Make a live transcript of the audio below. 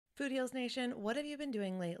Food Heals Nation, what have you been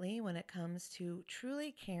doing lately when it comes to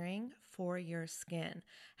truly caring for your skin?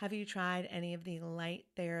 Have you tried any of the light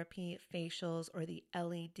therapy facials or the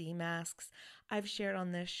LED masks? I've shared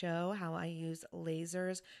on this show how I use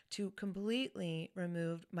lasers to completely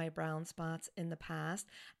remove my brown spots in the past,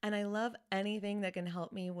 and I love anything that can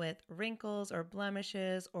help me with wrinkles or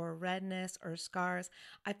blemishes or redness or scars.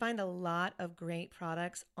 I find a lot of great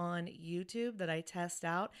products on YouTube that I test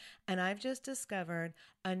out, and I've just discovered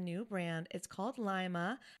a new brand. It's called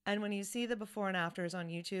Lima. And when you see the before and afters on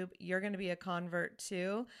YouTube, you're going to be a convert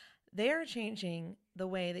too. They are changing the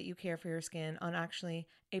way that you care for your skin on actually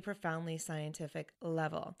a profoundly scientific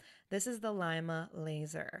level. This is the Lima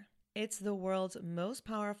laser. It's the world's most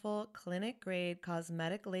powerful clinic-grade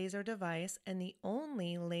cosmetic laser device and the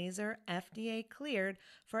only laser FDA cleared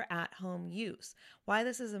for at-home use. Why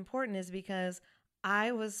this is important is because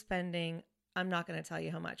I was spending, I'm not going to tell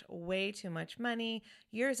you how much, way too much money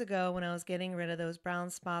years ago when I was getting rid of those brown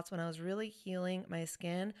spots, when I was really healing my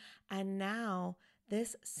skin. And now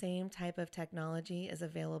this same type of technology is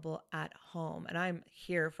available at home, and I'm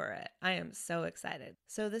here for it. I am so excited.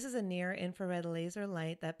 So this is a near-infrared laser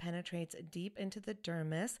light that penetrates deep into the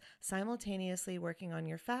dermis, simultaneously working on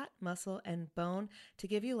your fat, muscle, and bone to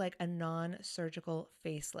give you like a non-surgical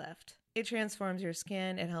facelift. It transforms your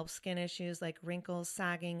skin. It helps skin issues like wrinkles,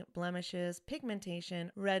 sagging, blemishes,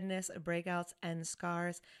 pigmentation, redness, breakouts, and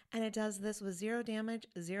scars. And it does this with zero damage,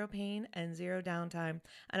 zero pain, and zero downtime.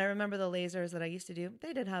 And I remember the lasers that I used to do,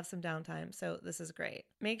 they did have some downtime, so this is great.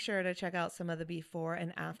 Make sure to check out some of the before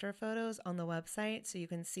and after photos on the website so you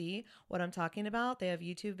can see what I'm talking about. They have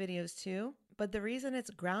YouTube videos too. But the reason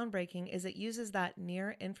it's groundbreaking is it uses that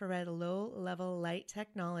near-infrared low-level light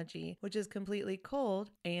technology, which is completely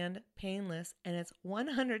cold and painless, and it's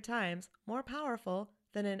 100 times more powerful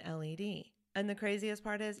than an LED. And the craziest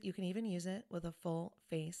part is you can even use it with a full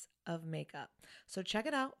face of makeup. So check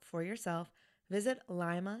it out for yourself. Visit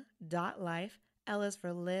lima.life. L is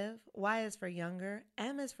for live, Y is for younger,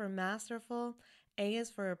 M is for masterful, A is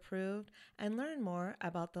for approved, and learn more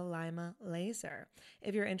about the Lima laser.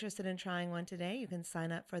 If you're interested in trying one today, you can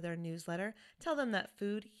sign up for their newsletter. Tell them that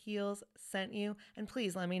Food Heals sent you, and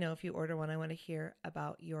please let me know if you order one. I want to hear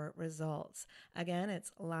about your results. Again,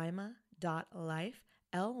 it's lima.life,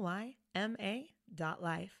 Lyma.life.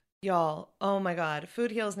 Y'all, oh my God,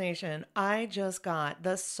 Food Heals Nation, I just got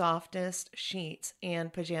the softest sheets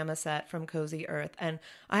and pajama set from Cozy Earth, and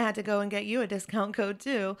I had to go and get you a discount code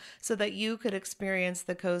too so that you could experience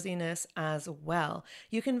the coziness as well.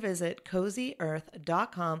 You can visit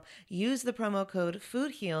CozyEarth.com, use the promo code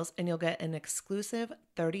FoodHeals, and you'll get an exclusive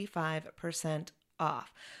 35%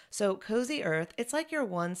 off. So Cozy Earth, it's like your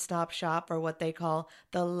one-stop shop for what they call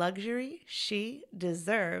the luxury she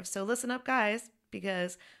deserves. So listen up, guys,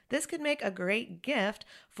 because this could make a great gift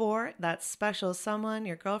for that special someone,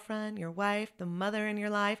 your girlfriend, your wife, the mother in your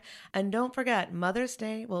life. And don't forget, Mother's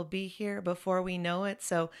Day will be here before we know it.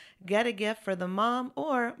 So get a gift for the mom,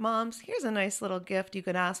 or moms, here's a nice little gift you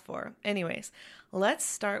could ask for. Anyways, let's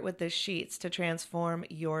start with the sheets to transform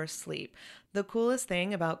your sleep. The coolest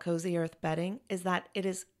thing about Cozy Earth bedding is that it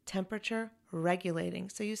is temperature regulating,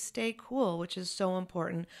 so you stay cool, which is so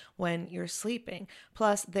important when you're sleeping.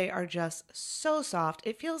 Plus, they are just so soft.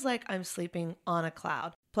 It feels like I'm sleeping on a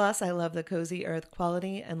cloud. Plus, I love the Cozy Earth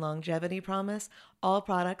quality and longevity promise. All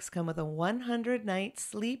products come with a 100-night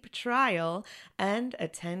sleep trial and a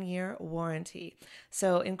 10-year warranty.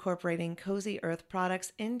 So incorporating Cozy Earth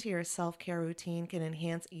products into your self-care routine can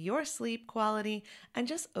enhance your sleep quality and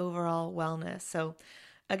just overall wellness. So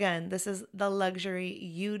again, this is the luxury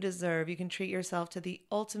you deserve. You can treat yourself to the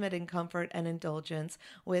ultimate in comfort and indulgence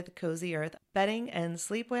with Cozy Earth bedding and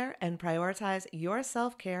sleepwear, and prioritize your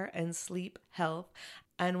self-care and sleep health.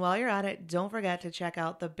 And while you're at it, don't forget to check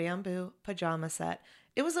out the bamboo pajama set.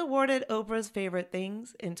 It was awarded Oprah's Favorite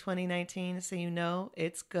Things in 2019, so you know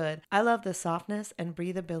it's good. I love the softness and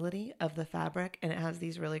breathability of the fabric, and it has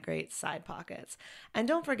these really great side pockets. And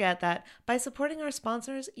don't forget that by supporting our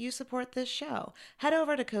sponsors, you support this show. Head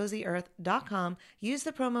over to CozyEarth.com, use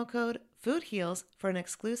the promo code FoodHeals for an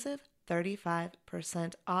exclusive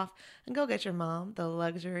 35% off, and go get your mom the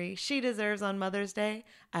luxury she deserves on Mother's Day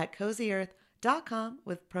at CozyEarth.com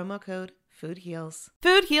with promo code Food Heals.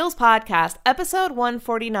 Food Heals Podcast, episode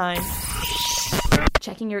 149.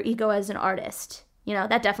 Checking your ego as an artist. You know,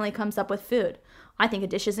 that definitely comes up with food. I think a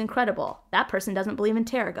dish is incredible. That person doesn't believe in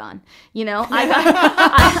tarragon. You know,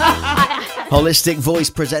 Holistic Voice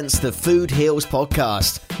presents the Food Heals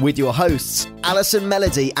Podcast with your hosts, Alison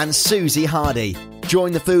Melody and Susie Hardy.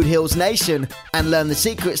 Join the Food Heals Nation and learn the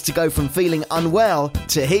secrets to go from feeling unwell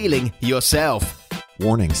to healing yourself.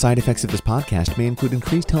 Warning, side effects of this podcast may include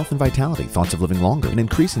increased health and vitality, thoughts of living longer, an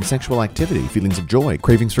increase in sexual activity, feelings of joy,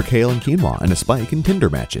 cravings for kale and quinoa, and a spike in Tinder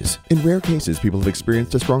matches. In rare cases, people have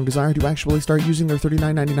experienced a strong desire to actually start using their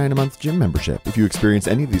 $39.99 a month gym membership. If you experience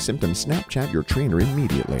any of these symptoms, Snapchat your trainer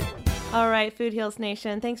immediately. All right, Food Heals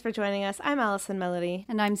Nation, thanks for joining us. I'm Allison Melody.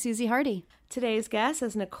 And I'm Susie Hardy. Today's guest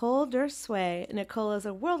is Nicole Dersway. Nicole is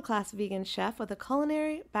a world-class vegan chef with a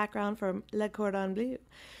culinary background from Le Cordon Bleu.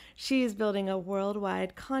 She is building a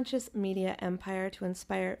worldwide conscious media empire to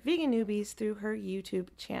inspire vegan newbies through her YouTube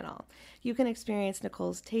channel. You can experience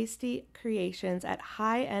Nicole's tasty creations at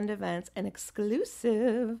high-end events and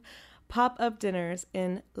exclusive pop-up dinners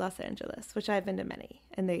in Los Angeles, which I've been to many,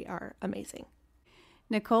 and they are amazing.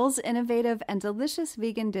 Nicole's innovative and delicious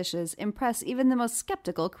vegan dishes impress even the most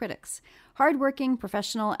skeptical critics. Hardworking,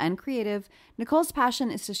 professional, and creative, Nicole's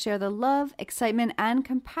passion is to share the love, excitement, and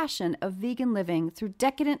compassion of vegan living through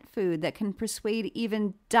decadent food that can persuade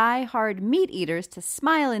even die-hard meat eaters to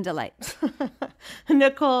smile in delight.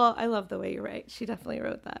 Nicole, I love the way you write. She definitely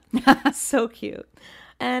wrote that. So cute.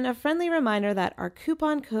 And a friendly reminder that our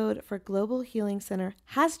coupon code for Global Healing Center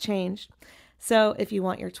has changed. So if you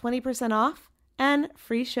want your 20% off, and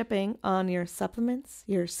free shipping on your supplements,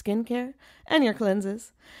 your skincare, and your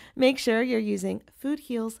cleanses, make sure you're using Food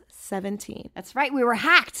Heals 17. That's right, we were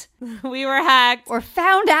hacked. We were hacked. Or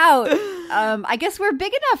found out. I guess we're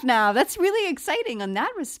big enough now. That's really exciting in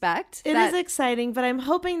that respect. It is exciting, but I'm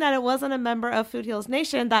hoping that it wasn't a member of Food Heals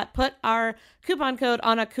Nation that put our coupon code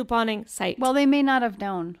on a couponing site. Well, they may not have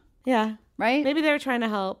known. Yeah. Right? Maybe they were trying to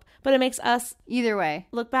help, but it makes us either way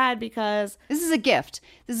look bad because this is a gift.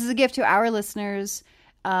 This is a gift to our listeners,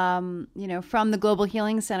 from the Global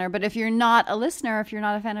Healing Center. But if you're not a listener, if you're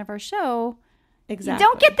not a fan of our show, exactly, you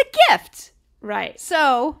don't get the gift. Right.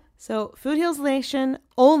 So Food Heals Nation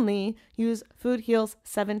only use Food Heals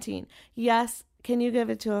 17. Yes. Can you give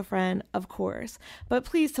it to a friend? Of course. But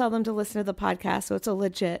please tell them to listen to the podcast so it's a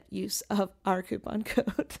legit use of our coupon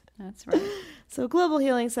code. That's right. So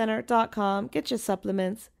globalhealingcenter.com. Get your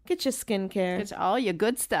supplements. Get your skincare. Get all your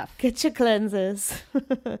good stuff. Get your cleanses.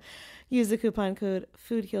 Use the coupon code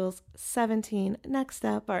FoodHeals17. Next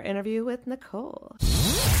up, our interview with Nicole.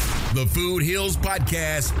 The Food Heals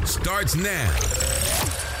Podcast starts now.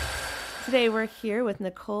 Today we're here with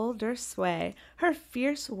Nicole Dersway. Her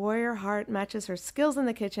fierce warrior heart matches her skills in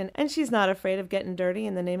the kitchen, and she's not afraid of getting dirty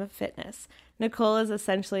in the name of fitness. Nicole is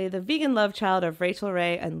essentially the vegan love child of Rachel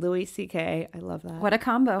Ray and Louis C.K. I love that. What a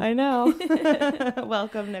combo. I know.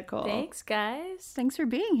 Welcome, Nicole. Thanks, guys. Thanks for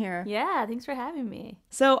being here. Yeah, thanks for having me.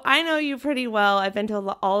 So I know you pretty well. I've been to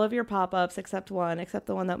all of your pop-ups except the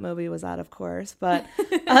one that Moby was at, of course. But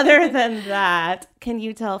other than that, can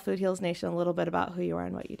you tell Food Heals Nation a little bit about who you are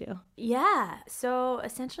and what you do? Yeah, so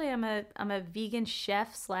essentially I'm a vegan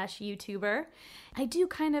chef / YouTuber. I do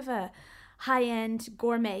kind of a high-end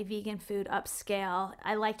gourmet vegan food upscale.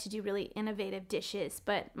 I like to do really innovative dishes,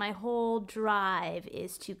 but my whole drive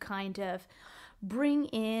is to kind of bring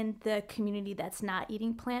in the community that's not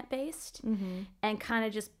eating plant-based and kind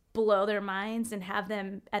of just blow their minds and have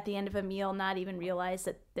them at the end of a meal not even realize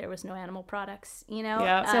that there was no animal products,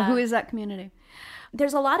 Yeah. So who is that community?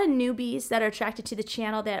 There's a lot of newbies that are attracted to the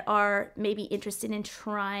channel that are maybe interested in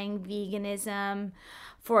trying veganism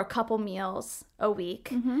for a couple meals a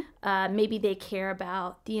week. Maybe they care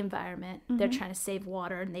about the environment. They're trying to save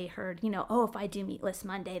water and they heard, if I do Meatless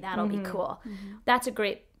Monday, that'll be cool. That's a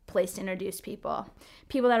great place to introduce people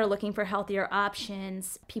that are looking for healthier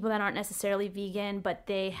options, people that aren't necessarily vegan, but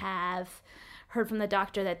they have heard from the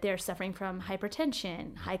doctor that they're suffering from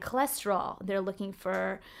hypertension, high cholesterol. They're looking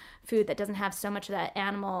for food that doesn't have so much of that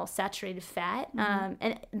animal saturated fat.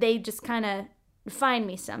 And they just kind of find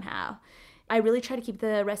me somehow. I really try to keep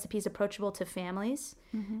the recipes approachable to families,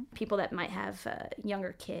 people that might have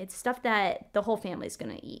younger kids, stuff that the whole family is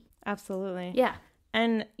going to eat. Absolutely. Yeah.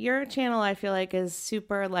 And your channel, I feel like, is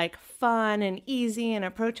super fun and easy and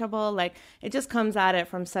approachable. It just comes at it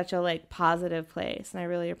from such a positive place, and I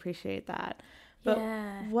really appreciate that. But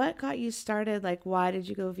what got you started? Why did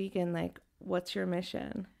you go vegan? What's your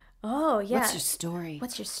mission? Oh, yeah. What's your story?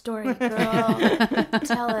 What's your story, girl?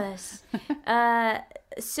 Tell us.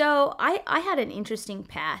 So I had an interesting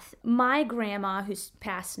path. My grandma, who's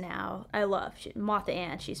passed now, I love, Martha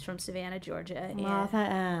Ann. She's from Savannah, Georgia. Martha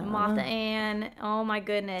Ann. Martha Ann. Oh, my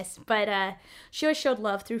goodness. But she always showed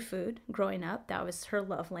love through food growing up. That was her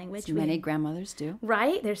love language. Many grandmothers do.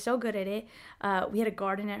 Right? They're so good at it. We had a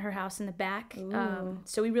garden at her house in the back.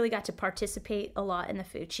 So we really got to participate a lot in the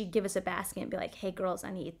food. She'd give us a basket and be like, hey, girls,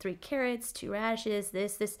 I need 3 carrots, 2 radishes,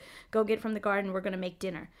 this. Go get it from the garden. We're going to make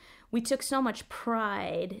dinner. We took so much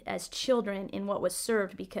pride as children in what was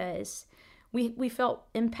served because we felt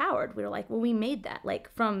empowered. We were like, well, we made that.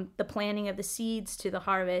 Like from the planting of the seeds to the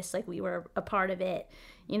harvest, like we were a part of it.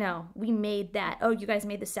 You know, we made that. Oh, you guys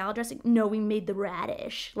made the salad dressing? No, we made the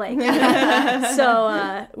radish. Like,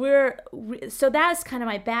 so that's kind of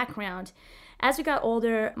my background. As we got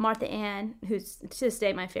older, Martha Ann, who's to this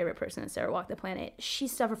day my favorite person that's ever walked the planet, she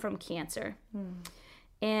suffered from cancer.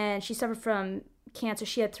 And she suffered from cancer.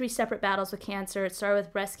 She had 3 separate battles with cancer. It started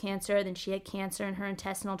with breast cancer, then she had cancer in her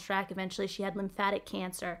intestinal tract. Eventually she had lymphatic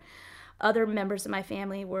cancer. Other members of my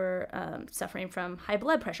family were suffering from high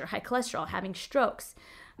blood pressure, high cholesterol, having strokes,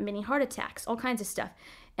 many heart attacks, all kinds of stuff.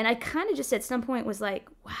 And I kind of just at some point was like,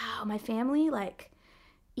 wow, my family, like,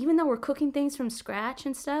 even though we're cooking things from scratch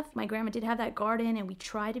and stuff, my grandma did have that garden and we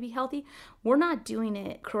try to be healthy, we're not doing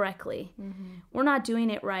it correctly. We're not doing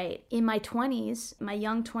it right. In my 20s, my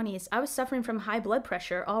young 20s, I was suffering from high blood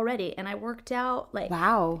pressure already, and I worked out like...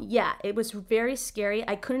 Wow. Yeah, it was very scary.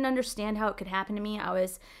 I couldn't understand how it could happen to me. I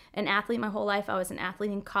was an athlete my whole life. I was an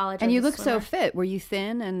athlete in college. And you look so fit. Were you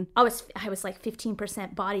thin? And I was like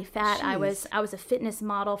 15% body fat. Jeez. I was a fitness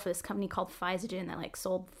model for this company called Physogen that like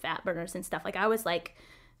sold fat burners and stuff. Like I was like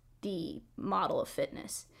the model of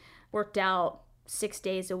fitness. Worked out 6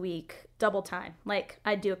 days a week, double time. Like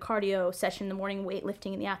I'd do a cardio session in the morning,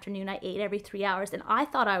 weightlifting in the afternoon. I ate every 3 hours, and I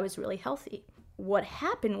thought I was really healthy. What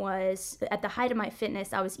happened was, at the height of my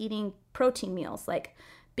fitness, I was eating protein meals, like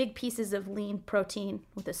big pieces of lean protein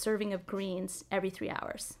with a serving of greens every 3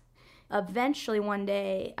 hours. Eventually one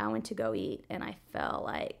day I went to go eat and I felt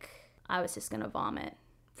like I was just gonna vomit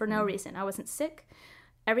for no reason. I wasn't sick.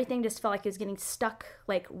 Everything just felt like it was getting stuck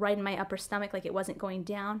like right in my upper stomach, like it wasn't going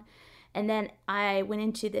down. And then I went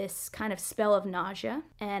into this kind of spell of nausea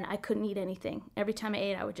and I couldn't eat anything. Every time I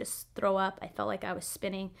ate, I would just throw up. I felt like I was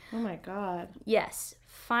spinning. Oh my God. Yes.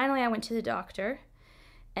 Finally, I went to the doctor,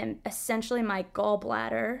 and essentially my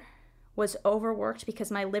gallbladder was overworked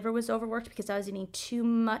because my liver was overworked because I was eating too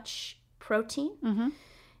much protein.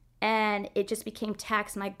 And it just became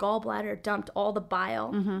taxed. My gallbladder dumped all the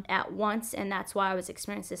bile at once, and that's why I was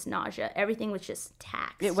experiencing this nausea. Everything was just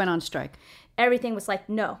taxed. it went on strike. Everything was like,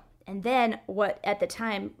 no. And then what at the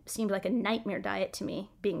time seemed like a nightmare diet to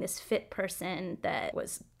me, being this fit person that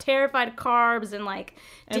was terrified of carbs and like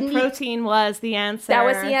And protein was the answer. That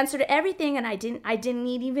was the answer to everything, and I didn't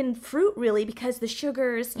eat even fruit really because the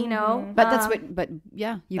sugars, you know. But that's what. But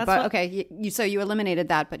yeah, That's okay. So you eliminated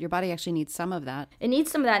that, but your body actually needs some of that. It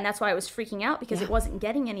needs some of that, and that's why I was freaking out because it wasn't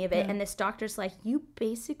getting any of it. And this doctor's like, you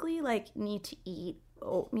basically like need to eat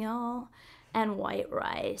oatmeal and white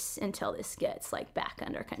rice until this gets like back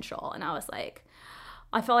under control. And I was like,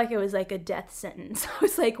 I felt like it was like a death sentence. I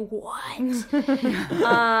was like, what?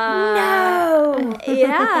 No.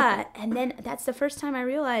 Yeah. And then that's the first time I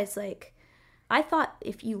realized, like, I thought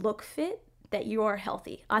if you look fit, that you are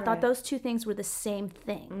healthy. I thought those two things were the same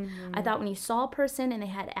thing. I thought when you saw a person and they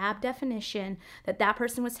had ab definition, that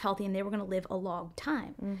person was healthy and they were going to live a long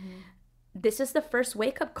time. This is the first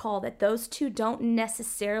wake-up call that those two don't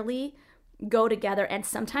necessarily go together, and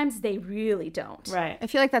sometimes they really don't. Right. I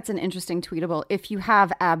feel like that's an interesting tweetable. If you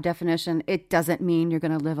have ab definition, it doesn't mean you're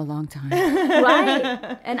going to live a long time.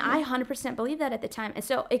 Right. And I 100% believed that at the time. And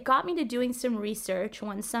so it got me to doing some research.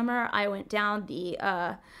 One summer, I went down the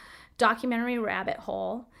documentary rabbit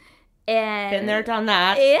hole. And Been there, done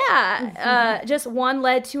that. Yeah. Just one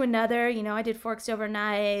led to another. You know, I did Forks Over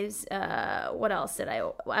Knives. What else did I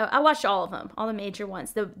watched all of them, all the major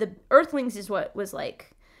ones. The Earthlings is what was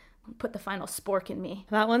like, put the final spork in me.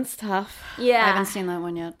 That one's tough. Yeah. I haven't seen that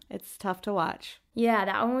one yet. It's tough to watch. Yeah,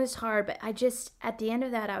 that one was hard, but I just, at the end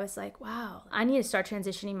of that, I was like, wow, I need to start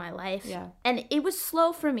transitioning my life. Yeah. And it was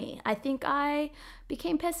slow for me. I think I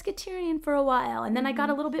became pescatarian for a while, and then I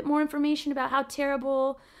got a little bit more information about how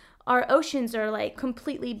terrible our oceans are, like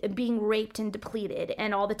completely being raped and depleted,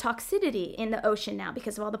 and all the toxicity in the ocean now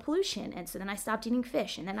because of all the pollution. And so then I stopped eating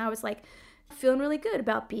fish, and then I was like feeling really good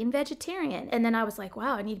about being vegetarian. And then I was like,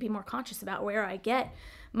 wow, I need to be more conscious about where I get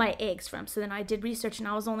my eggs from. So then I did research, and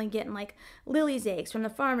I was only getting like Lily's eggs from the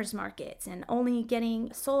farmers markets, and only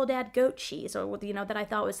getting Soledad goat cheese, or, you know, that I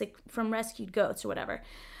thought was like from rescued goats or whatever.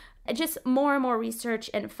 Just more and more research,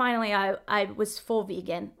 and finally I was full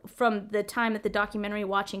vegan. From the time that the documentary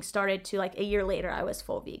watching started to like a year later, I was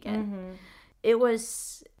full vegan. It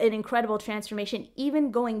was an incredible transformation,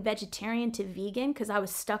 even going vegetarian to vegan, because I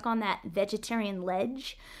was stuck on that vegetarian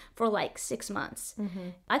ledge for like 6 months.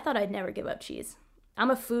 I thought I'd never give up cheese.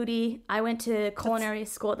 I'm a foodie. I went to culinary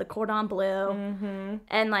school at the Cordon Bleu,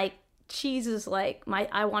 and like cheese is like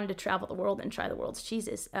I wanted to travel the world and try the world's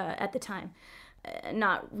cheeses at the time.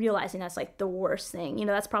 not realizing that's like the worst thing. You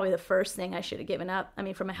know, that's probably the first thing I should have given up. I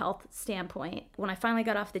mean, from a health standpoint, when I finally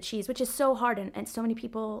got off the cheese, which is so hard, and so many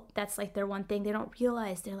people, that's like their one thing. They don't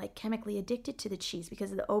realize they're like chemically addicted to the cheese because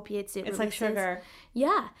of the opiates it It's releases. like sugar.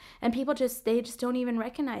 Yeah. And people they just don't even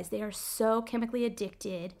recognize they are so chemically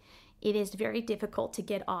addicted. It is very difficult to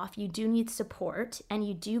get off. You do need support, and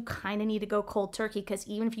you do kind of need to go cold turkey, because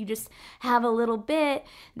even if you just have a little bit,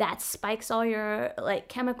 that spikes all your like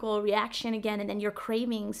chemical reaction again, and then your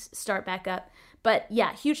cravings start back up. But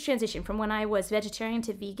yeah, huge transition from when I was vegetarian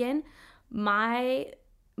to vegan. My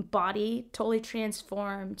body totally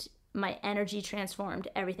transformed. My energy transformed,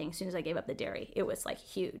 everything as soon as I gave up the dairy. It was like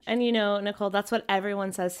huge. And you know, Nicole, that's what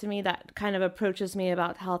everyone says to me that kind of approaches me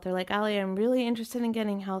about health. They're like, Allie, I'm really interested in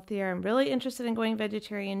getting healthier. I'm really interested in going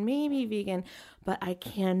vegetarian, maybe vegan, but I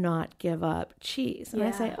cannot give up cheese. And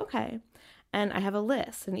I say, okay. And I have a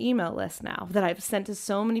list, an email list now that I've sent to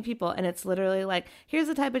so many people. And it's literally like, here's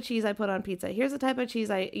the type of cheese I put on pizza. Here's the type of cheese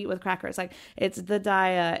I eat with crackers. Like, it's the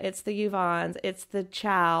Daiya, it's the Yuvons, it's the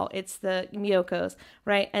Chow, it's the Miyokos,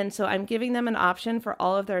 right? And so I'm giving them an option for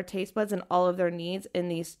all of their taste buds and all of their needs in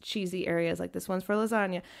these cheesy areas. Like, this one's for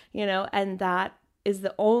lasagna, you know, and that is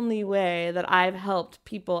the only way that I've helped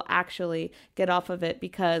people actually get off of it,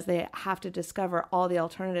 because they have to discover all the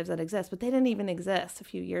alternatives that exist, but they didn't even exist a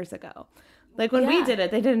few years ago. Like when we did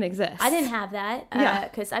it, they didn't exist. I didn't have that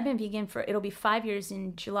because I've been vegan it'll be 5 years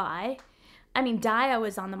in July. I mean, Daiya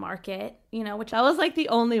was on the market, you know, which that was like the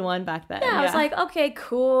only one back then. I was like, okay,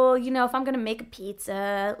 cool. You know, if I'm going to make a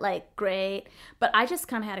pizza, like, great. But I just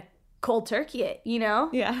kind of had a cold turkey it, you know?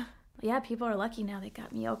 Yeah. Yeah, people are lucky now they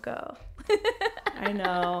got Miyoko. I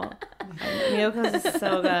know. Miyoko's is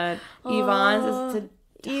so good. Yvonne's is to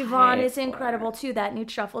Yvonne is incredible too. That new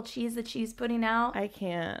truffle cheese that she's putting out. I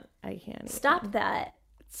can't eat Stop that.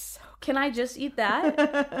 So can I just eat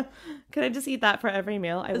that? Could I just eat that for every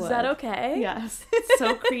meal? I would. Is that okay? Yes. It's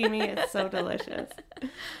so creamy. It's so delicious.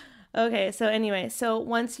 Okay. So anyway,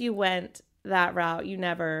 once you went that route, you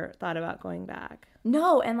never thought about going back.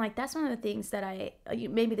 No. And like, that's one of the things that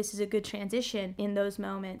maybe this is a good transition in those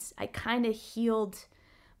moments. I kind of healed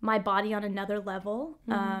my body on another level.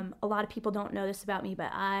 Mm-hmm. A lot of people don't know this about me, but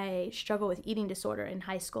I struggle with eating disorder in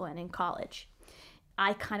high school and in college.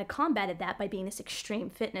 I kind of combated that by being this extreme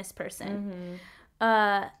fitness person.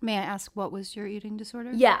 Mm-hmm. May I ask, what was your eating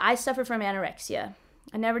disorder? Yeah, I suffered from anorexia.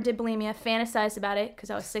 I never did bulimia, fantasized about it because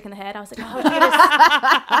I was sick in the head. I was like, oh, I'm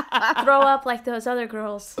going to throw up like those other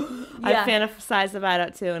girls. Yeah. I fantasized about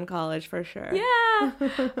it too in college for sure. Yeah.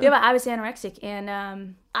 But I was anorexic.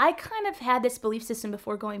 And I kind of had this belief system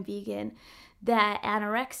before going vegan that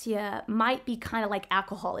anorexia might be kind of like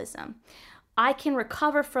alcoholism. I can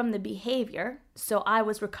recover from the behavior. So I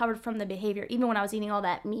was recovered from the behavior even when I was eating all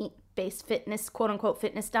that meat-based fitness, quote-unquote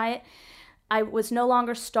fitness diet. I was no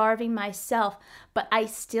longer starving myself, but I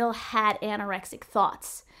still had anorexic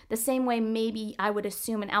thoughts. The same way maybe I would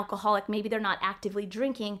assume an alcoholic, maybe they're not actively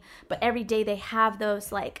drinking, but every day they have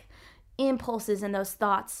those like impulses and those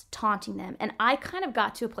thoughts taunting them. And I kind of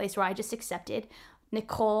got to a place where I just accepted,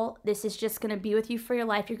 Nicole, this is just going to be with you for your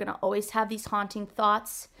life. You're going to always have these haunting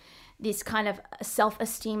thoughts, these kind of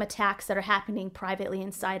self-esteem attacks that are happening privately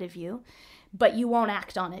inside of you. But you won't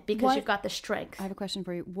act on it because you've got the strength. I have a question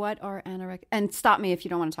for you. What are anorexia? And stop me if you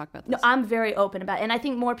don't want to talk about this. No, I'm very open about it. And I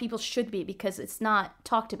think more people should be because it's not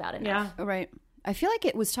talked about enough. Yeah. Right. I feel like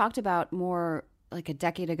it was talked about more like a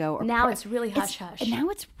decade ago. Or now it's really hush-hush. And now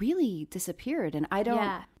it's really disappeared. And I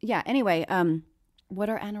don't... Yeah. Anyway, what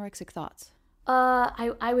are anorexic thoughts?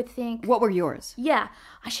 I would think... What were yours? Yeah.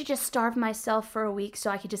 I should just starve myself for a week so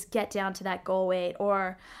I could just get down to that goal weight.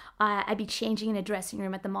 Or I'd be changing in a dressing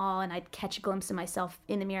room at the mall and I'd catch a glimpse of myself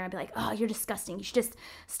in the mirror. I'd be like, oh, you're disgusting. You should just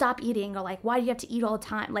stop eating. Or like, why do you have to eat all the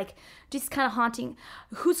time? Like, just kind of haunting.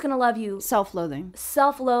 Who's going to love you? Self-loathing.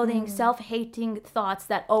 Self-loathing, self-hating thoughts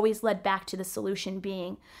that always led back to the solution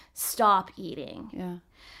being stop eating. Yeah.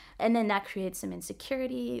 And then that created some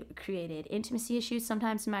insecurity, created intimacy issues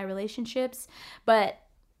sometimes in my relationships. But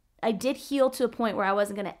I did heal to a point where I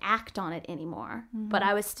wasn't going to act on it anymore. Mm-hmm. But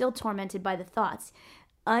I was still tormented by the thoughts.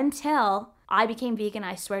 Until I became vegan,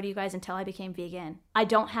 I swear to you guys, until I became vegan, I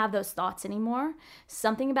don't have those thoughts anymore.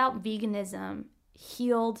 Something about veganism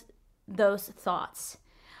healed those thoughts.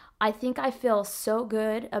 I think I feel so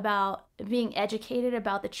good about being educated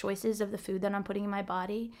about the choices of the food that I'm putting in my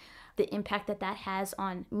body, the impact that that has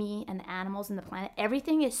on me and the animals and the planet.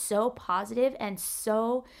 Everything is so positive and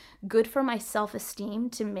so good for my self-esteem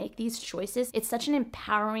to make these choices. It's such an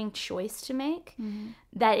empowering choice to make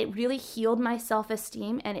that it really healed my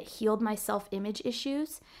self-esteem and it healed my self-image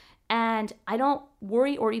issues. And I don't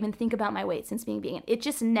worry or even think about my weight since being vegan. It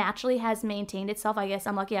just naturally has maintained itself. I guess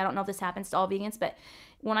I'm lucky. I don't know if this happens to all vegans, but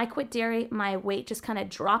when I quit dairy, my weight just kind of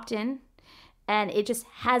dropped in and it just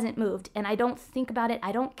hasn't moved. And I don't think about it.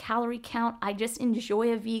 I don't calorie count. I just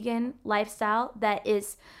enjoy a vegan lifestyle that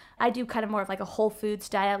is, I do kind of more of like a whole foods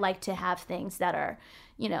diet. I like to have things that are,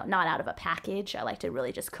 you know, not out of a package. I like to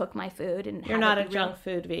really just cook my food. And you're not a junk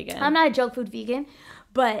food vegan. I'm not a junk food vegan,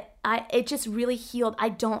 but it just really healed. I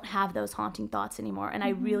don't have those haunting thoughts anymore. And I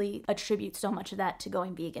really attribute so much of that to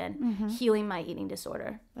going vegan, healing my eating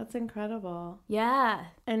disorder. That's incredible. Yeah.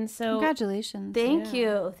 And so congratulations. Thank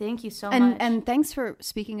you. Thank you so much. And thanks for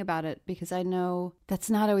speaking about it, because I know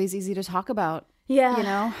that's not always easy to talk about. Yeah. You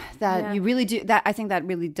know, that you really do that. I think that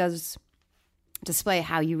really does display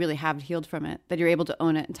how you really have healed from it, that you're able to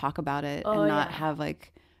own it and talk about it and not have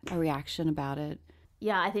like a reaction about it.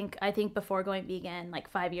 Yeah, I think before going vegan, like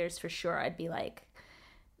 5 years for sure, I'd be like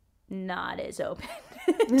not as open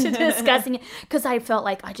to discussing it, because I felt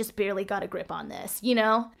like I just barely got a grip on this, you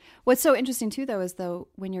know? What's so interesting too, though, is though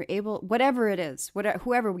when you're able, whatever it is,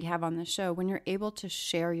 whoever we have on this show, when you're able to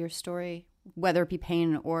share your story, whether it be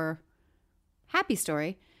pain or happy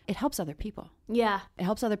story, it helps other people. Yeah. It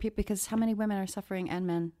helps other people, because how many women are suffering, and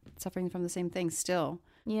men suffering from the same thing still?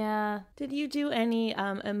 Yeah. Did you do any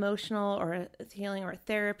emotional or healing or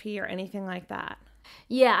therapy or anything like that?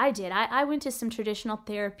 Yeah, I did. I went to some traditional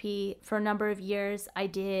therapy for a number of years. I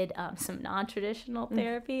did some non-traditional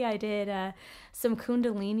therapy. I did some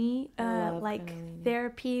Kundalini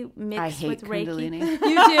therapy mixed with Reiki. Kundalini. You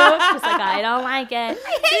do? Just like, I don't like it.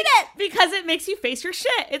 I hate it because it makes you face your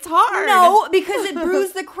shit. It's hard. No, because it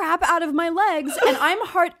bruised the crap out of my legs, and I'm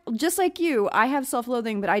hard, just like you. I have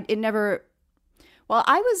self-loathing, but it never. Well,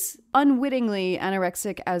 I was unwittingly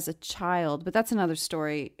anorexic as a child, but that's another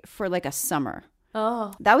story, for like a summer.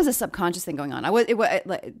 Oh. That was a subconscious thing going on. That was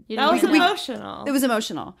emotional. It was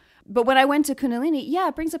emotional. But when I went to Kundalini, yeah,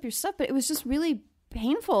 it brings up your stuff, but it was just really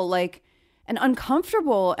painful, like, and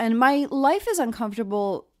uncomfortable. And my life is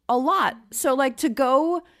uncomfortable a lot. So like to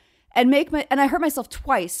go and I hurt myself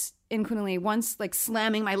twice in Kundalini. Once like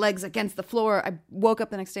slamming my legs against the floor. I woke up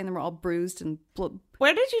the next day and they were all bruised and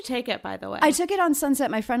Where did you take it, by the way? I took it on Sunset.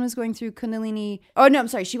 My friend was going through Kundalini. Oh, no, I'm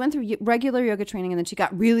sorry. She went through regular yoga training, and then she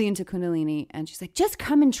got really into Kundalini. And she's like, just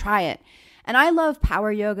come and try it. And I love power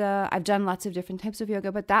yoga. I've done lots of different types of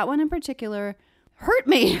yoga, but that one in particular hurt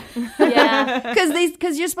me. Yeah.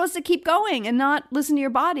 Because you're supposed to keep going and not listen to your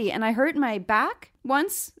body. And I hurt my back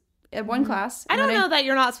once at one class. I don't know that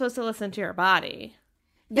you're not supposed to listen to your body.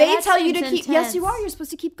 They That tell you to seems keep. intense. Yes, you are. You're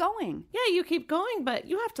supposed to keep going. Yeah, you keep going, but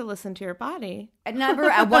you have to listen to your body. And never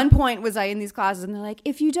at one point was I in these classes, and they're like,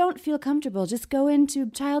 if you don't feel comfortable, just go into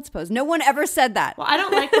child's pose. No one ever said that. Well, I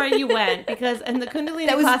don't like where you went, because in the Kundalini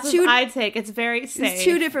That was classes two- I take, it's very safe. It's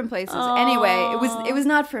two different places. Anyway, it was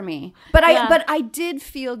not for me. But I did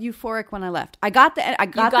feel euphoric when I left. I got the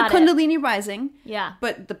got it. Kundalini rising. Yeah.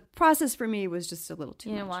 But the process for me was just a little too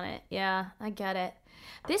You much. didn't want it. Yeah, I get it.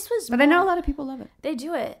 This was But I know a lot of people love it. They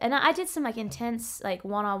do it. And I did some like intense like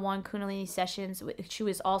one-on-one Kundalini sessions. She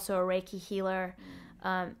was also a Reiki healer.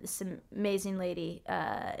 Some amazing lady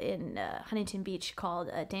in Huntington Beach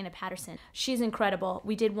called Dana Patterson. She's incredible.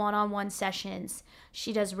 We did one-on-one sessions.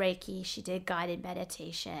 She does Reiki. She did guided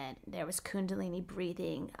meditation. There was Kundalini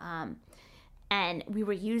breathing. And we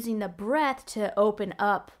were using the breath to open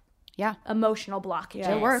up emotional blockages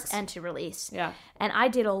it works. and to release. Yeah. And I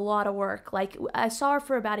did a lot of work. Like, I saw her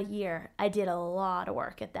for about a year. I did a lot of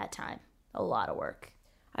work at that time. A lot of work.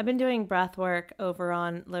 I've been doing breath work over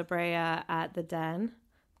on La Brea at the Den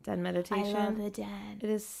Meditation. I love the Den. It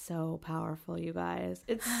is so powerful, you guys.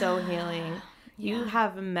 It's so healing. You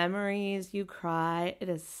have memories. You cry. It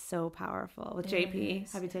is so powerful. With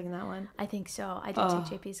JP, have you taken that one? I think so. I did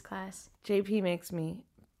take JP's class. JP makes me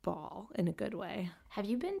bawl in a good way. Have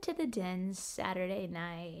you been to the Den's Saturday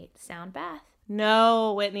night sound bath?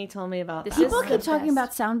 No, Whitney told me about that. People is keep the talking best.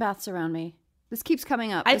 about sound baths around me. This keeps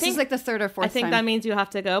coming up. I This think- is like the third or fourth I think time. that means you have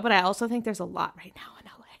to go, but I also think there's a lot right now in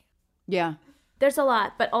LA. Yeah. There's a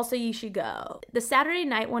lot, but also you should go. The Saturday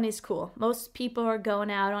night one is cool. Most people are going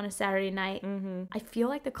out on a Saturday night. Mm-hmm. I feel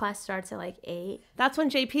like the class starts at like 8. That's when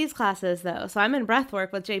JP's class is, though. So I'm in breath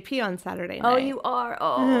work with JP on Saturday night. Oh, you are?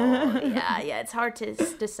 Oh, yeah. It's hard to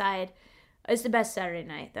decide. It's the best Saturday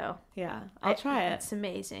night, though. Yeah, I'll try it. It's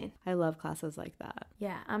amazing. I love classes like that.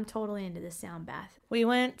 Yeah, I'm totally into the sound bath. We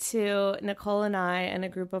went to, Nicole and I and a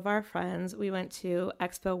group of our friends, we went to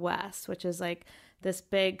Expo West, which is like this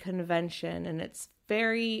big convention, and it's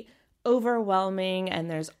very overwhelming and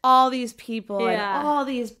there's all these people Yeah. and all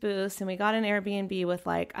these booths, and we got an Airbnb with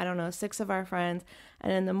like, I don't know, 6 of our friends.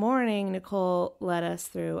 And in the morning, Nicole led us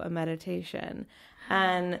through a meditation.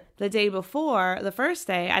 And the day before, the first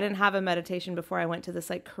day, I didn't have a meditation before I went to this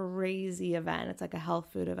like crazy event. It's like a health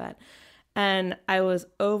food event. And I was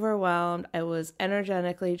overwhelmed. I was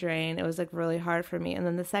energetically drained. It was like really hard for me. And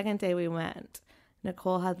then the second day we went,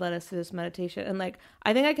 Nicole had led us through this meditation. And like,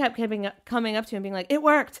 I think I kept coming up to him being like, it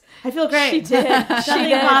worked. I feel great. She did.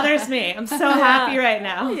 Nothing bothers me. I'm so happy right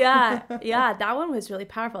now. Yeah, that one was really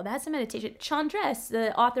powerful. That's a meditation. Chandres,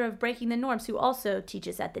 the author of Breaking the Norms, who also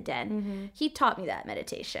teaches at the Den, he taught me that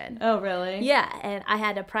meditation. Oh, really? Yeah, and I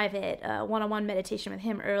had a private one-on-one meditation with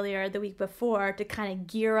him earlier the week before to kind of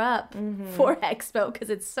gear up for Expo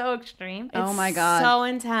because it's so extreme. Oh my God. So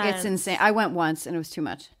intense. It's insane. I went once and it was too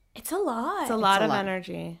much. It's a lot. It's a lot a of lot.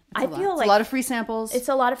 energy. I feel It's like a lot of free samples. it's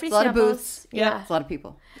a lot of free It's a lot of samples. booths. Yeah. It's a lot of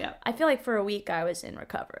people. Yeah. I feel like for a week I was in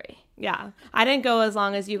recovery. Yeah. I didn't go as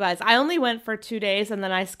long as you guys. I only went for 2 days and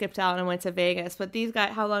then I skipped out and went to Vegas. But these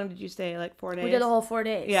guys, how long did you stay? Like 4 days? We did a whole 4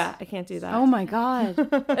 days. Yeah, I can't do that. Oh my God.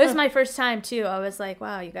 It was my first time too. I was like,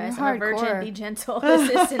 wow, you guys, You're I'm a virgin, hardcore. be gentle. This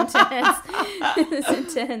is intense. This is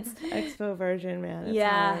intense. Expo Virgin, man. It's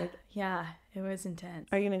Yeah. hard. Yeah. It was intense.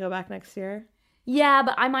 Are you going to go back next year? Yeah,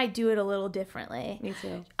 but I might do it a little differently. Me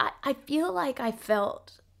too. I feel like I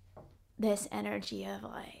felt this energy of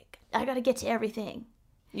like, I got to get to everything.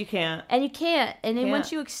 You can't. And you can't. And then Can't.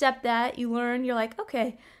 once you accept that, you learn, you're like,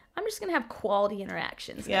 okay, I'm just going to have quality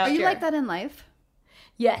interactions. Yeah. Are you next like year. that in life?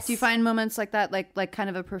 Yes. Do you find moments like that, like kind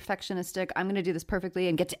of a perfectionistic, I'm going to do this perfectly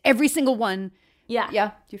and get to every single one? Yeah. Yeah.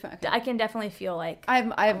 Do you find? Okay. I can definitely feel like I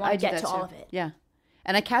wanna do get that to too. all of it. Yeah.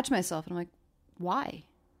 And I catch myself and I'm like, why?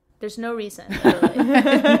 there's no reason.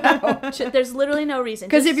 Literally. There's literally no reason.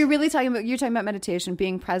 Because Just- if you're really talking about meditation,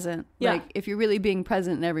 being present, Yeah. like if you're really being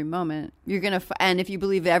present in every moment, you're going to, and if you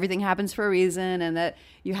believe that everything happens for a reason and that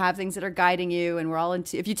you have things that are guiding you and we're all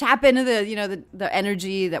into, if you tap into the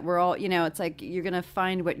energy that we're all, it's like you're going to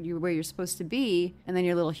find where you're supposed to be. And then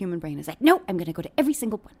your little human brain is like, no, I'm going to go to every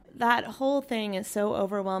single one. That whole thing is so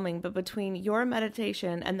overwhelming. But between your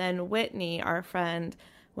meditation and then Whitney, our friend,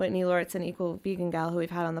 Whitney Lauritsen, Equal Vegan Gal, who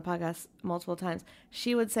we've had on the podcast multiple times,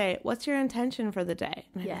 she would say, what's your intention for the day?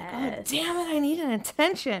 And I'm like, oh, Yes. damn it, I need an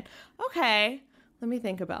intention. Okay, let me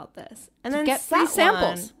think about this. And then Get free set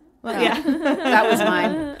samples. one. Well, yeah. That was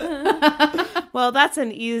mine. Well, that's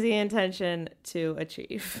an easy intention to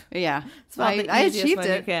achieve. Yeah. It's about the I easiest achieved one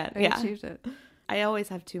you it. can. I Yeah. achieved it. I always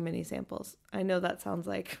have too many samples. I know that sounds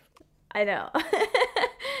like I know.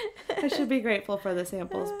 I should be grateful for the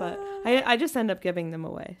samples, but I just end up giving them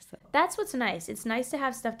away. So. That's what's nice. It's nice to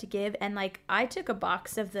have stuff to give. And like, I took a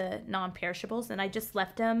box of the non-perishables and I just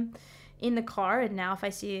left them in the car. And now if I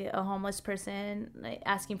see a homeless person like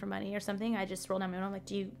asking for money or something, I just roll down my window. I'm like,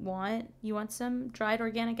 do you want some dried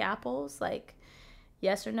organic apples? Like,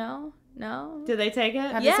 yes or no? No? Did they take it?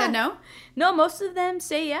 Have Yeah. you said no? No, most of them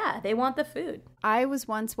say yeah. They want the food. I was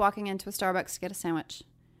once walking into a Starbucks to get a sandwich,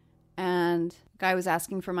 and a guy was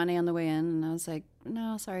asking for money on the way in, and I was like,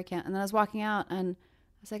 no, sorry, I can't. And then I was walking out, and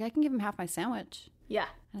I was like, I can give him half my sandwich. Yeah.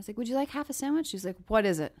 And I was like, would you like half a sandwich? He's like, what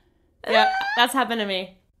is it? Yeah, that's happened to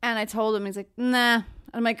me. And I told him, he's like, nah. And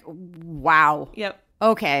I'm like, wow. Yep.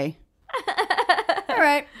 Okay. All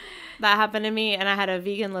right. That happened to me, and I had a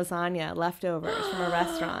vegan lasagna leftovers from a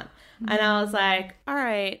restaurant. And I was like, all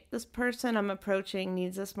right, this person I'm approaching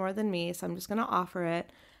needs this more than me, so I'm just going to offer it.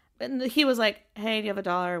 And he was like, hey, do you have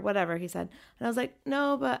 $1? Whatever, he said. And I was like,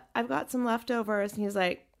 no, but I've got some leftovers. And he's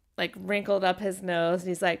like wrinkled up his nose. And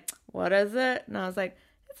he's like, what is it? And I was like,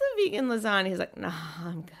 it's a vegan lasagna. He's like, no,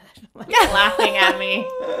 I'm good. Like laughing at me.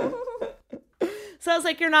 So I was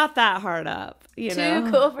like, you're not that hard up, you know?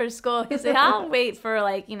 Too cool for school. He's like, I'll wait for a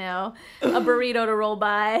burrito to roll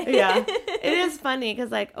by. Yeah. It is funny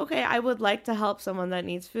because okay, I would like to help someone that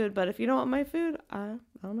needs food, but if you don't want my food, I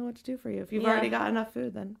don't know what to do for you. If you've Yeah. already got enough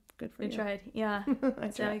food, then good for I you. tried. Yeah.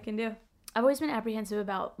 That's all tried. you can do. I've always been apprehensive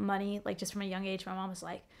about money, like just from a young age. My mom was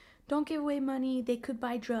like, don't give away money. They could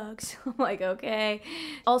buy drugs. I'm like, okay.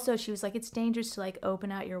 Also, she was like, it's dangerous to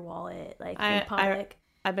open out your wallet in public.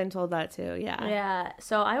 I've been told that too. Yeah. Yeah.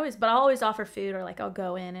 So I'll always offer food or I'll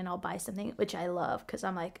go in and I'll buy something, which I love because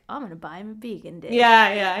I'm like, I'm going to buy him a vegan dish.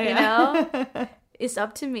 Yeah. You know? It's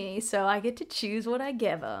up to me. So I get to choose what I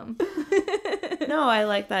give them. No, I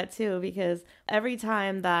like that too because every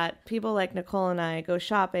time that people like Nicole and I go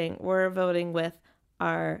shopping, we're voting with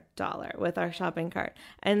our dollar, with our shopping cart.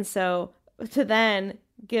 And so to then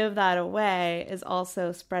give that away is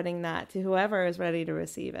also spreading that to whoever is ready to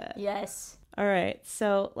receive it. Yes. All right,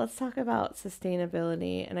 so let's talk about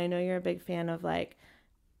sustainability. And I know you're a big fan of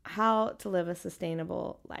how to live a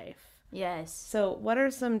sustainable life. Yes. So what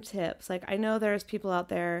are some tips? Like, I know there's people out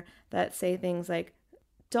there that say things like,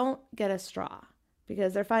 don't get a straw,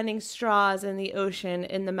 because they're finding straws in the ocean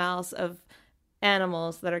in the mouths of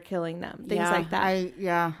animals that are killing them. Things like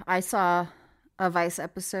that. I saw a Vice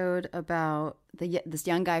episode about this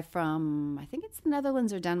young guy from, I think it's the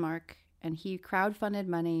Netherlands or Denmark, and he crowdfunded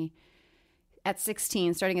money at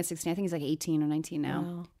 16, starting at 16, I think he's like 18 or 19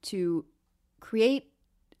 now, to create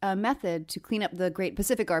a method to clean up the Great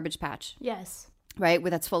Pacific Garbage Patch. Yes. Right,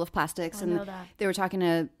 where that's full of plastics. I know that. They were talking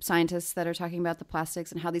to scientists that are talking about the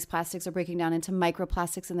plastics and how these plastics are breaking down into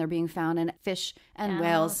microplastics, and they're being found in fish and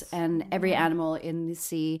whales and every animal in the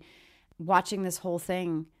sea. Watching this whole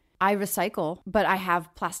thing, I recycle, but I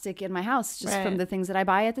have plastic in my house just from the things that I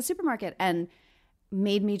buy at the supermarket, and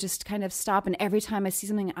made me just kind of stop. And every time I see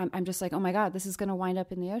something, I'm just like, oh my God, this is going to wind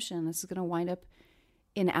up in the ocean. This is going to wind up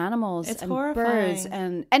in animals and horrifying. Birds.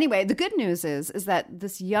 And anyway, the good news is that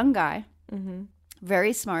this young guy,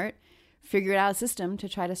 very smart, figured out a system to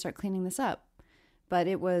try to start cleaning this up. But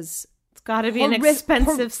it's got to be an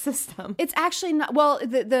expensive system. It's actually not. Well,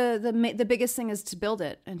 the biggest thing is to build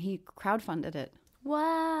it, and he crowdfunded it.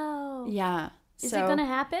 Wow. Yeah. Is it going to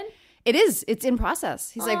happen? It is. It's in process.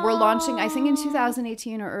 He's like, we're launching, I think in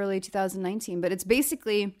 2018 or early 2019, but it's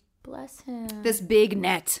basically Bless him. this big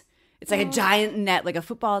net. It's like a giant net, like a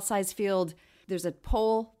football-sized field. There's a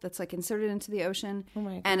pole that's like inserted into the ocean,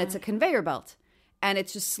 and it's a conveyor belt. And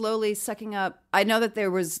it's just slowly sucking up. I know that there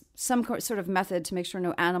was some sort of method to make sure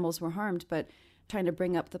no animals were harmed, but trying to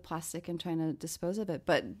bring up the plastic and trying to dispose of it.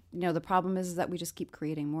 But, the problem is that we just keep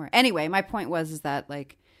creating more. Anyway, my point was that,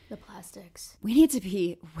 like, the plastics. we need to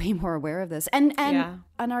be way more aware of this. And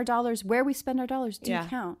on our dollars, where we spend our dollars do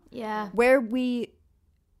count. Yeah. Where we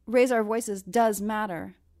raise our voices does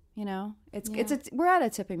matter. We're at a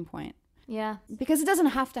tipping point. Yeah. Because it doesn't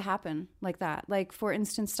have to happen like that. Like, for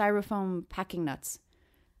instance, styrofoam packing nuts.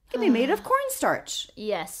 It can be made of cornstarch.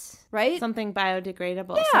 Yes. Right? Something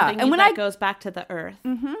biodegradable. Yeah. Something And that goes back to the earth.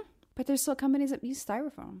 Mm-hmm. But there's still companies that use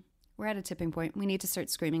styrofoam. We're at a tipping point. We need to start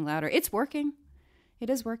screaming louder. It's working. It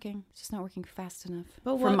is working. It's just not working fast enough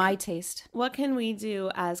for my taste. What can we do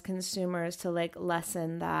as consumers to, like,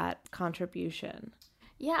 lessen that contribution?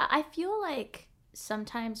 Yeah, I feel like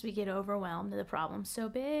sometimes we get overwhelmed. The problem's so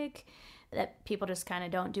big that people just kind of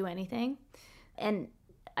don't do anything. And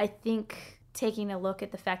I think taking a look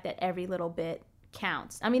at the fact that every little bit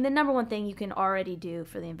counts. I mean, the number one thing you can already do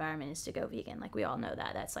for the environment is to go vegan. Like, we all know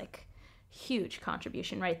that. That's like huge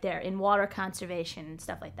contribution right there in water conservation and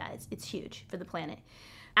stuff like that. It's huge for the planet.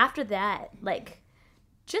 After that, like,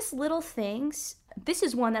 just little things. This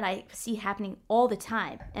is one that I see happening all the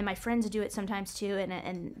time, and my friends do it sometimes too,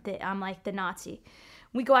 I'm like the Nazi.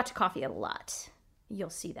 We go out to coffee a lot. You'll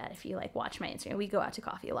see that if you, like, watch my Instagram. We go out to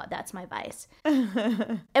coffee a lot. That's my vice.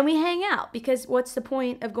 And we hang out, because what's the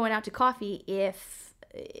point of going out to coffee if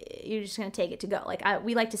you're just going to take it to go? Like,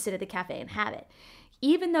 we like to sit at the cafe and have it.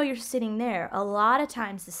 Even though you're sitting there, a lot of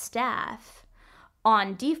times the staff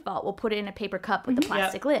on default will put it in a paper cup with the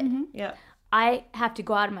plastic lid. Yeah. I have to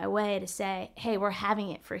go out of my way to say, hey, we're having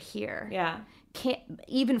it for here. Yeah. Can't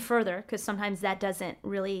even further, because sometimes that doesn't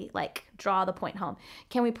really, like, draw the point home.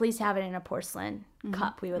 Can we please have it in a porcelain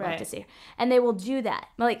cup? We would like to see. And they will do that.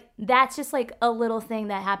 Like, that's just like a little thing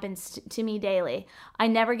that happens to me daily. I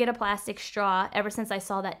never get a plastic straw ever since I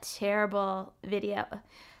saw that terrible video.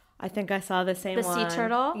 I think I saw the same one. The sea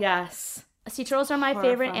turtle? Yes. Sea turtles are my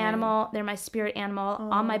favorite animal. They're my spirit animal.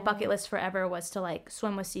 On my bucket list forever was to, like,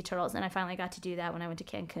 swim with sea turtles, and I finally got to do that when I went to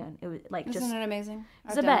Cancun. It was like, Isn't it amazing?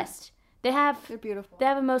 It's the best. They're beautiful. They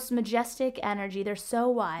have a most majestic energy. They're so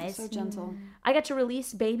wise. They're so gentle. I got to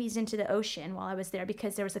release babies into the ocean while I was there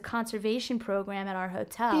because there was a conservation program at our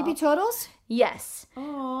hotel. Baby turtles? Yes.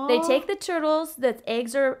 Aww. They take the turtles, the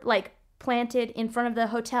eggs are, like, planted in front of the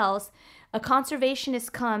hotels. A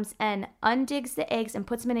conservationist comes and undigs the eggs and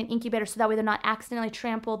puts them in an incubator so that way they're not accidentally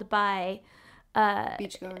trampled by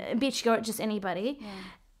beachgoer, just anybody. Yeah.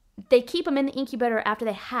 They keep them in the incubator after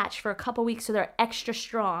they hatch for a couple weeks so they're extra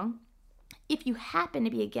strong. If you happen to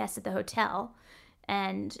be a guest at the hotel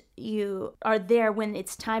and you are there when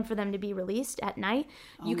it's time for them to be released at night,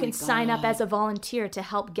 you can sign up as a volunteer to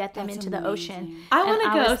help get them into the ocean. I want to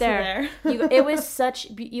go there. It was such,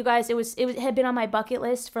 you guys, it had been on my bucket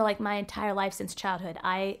list for, like, my entire life since childhood.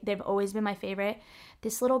 They've always been my favorite.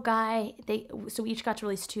 This little guy, so we each got to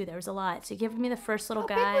release 2. There was a lot. So he gave me the first little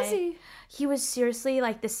guy. How big was he? He was seriously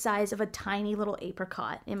like the size of a tiny little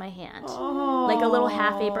apricot in my hand. Like a little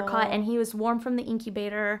half apricot. And he was warm from the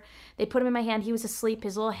incubator. They put him in my hand. He was asleep.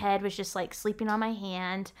 His little head was just like sleeping on my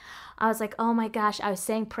hand. I was like, oh my gosh. I was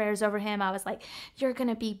saying prayers over him. I was like, you're going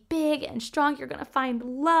to be big and strong. You're going to find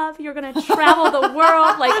love. You're going to travel the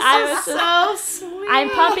world. Like I was just, so sweet. I'm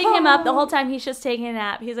pumping him up the whole time. He's just taking a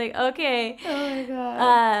nap. He's like, okay. Oh my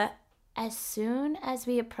God. As soon as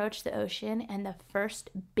we approached the ocean and the first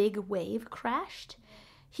big wave crashed,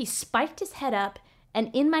 he spiked his head up and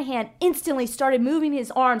in my hand instantly started moving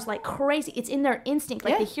his arms like crazy. It's in their instinct.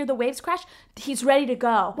 Like they hear the waves crash. He's ready to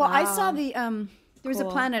go. Well, I saw the there was a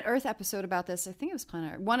Planet Earth episode about this. I think it was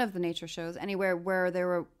Planet Earth, one of the nature shows anywhere where they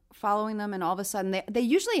were following them, and all of a sudden they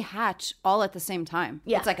usually hatch all at the same time.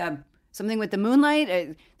 Yeah. It's like something with the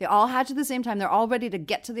moonlight. They all hatch at the same time. They're all ready to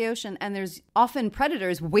get to the ocean, and there's often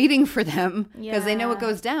predators waiting for them because they know what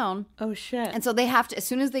goes down. Oh shit. And so they have to, as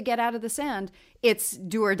soon as they get out of the sand, it's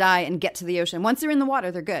do or die and get to the ocean. Once they're in the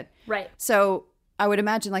water, they're good. Right. So I would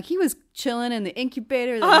imagine like he was chilling in the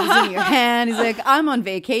incubator, that was in your hand. He's like, I'm on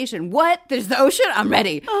vacation. What? There's the ocean? I'm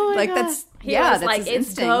ready. Oh my God. That's He was that's like, his it's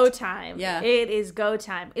instinct. go time. Yeah. It is go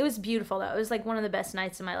time. It was beautiful, though. It was like one of the best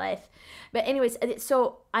nights of my life. But anyways,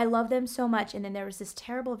 so I love them so much. And then there was this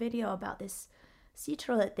terrible video about this sea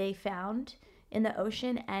turtle that they found in the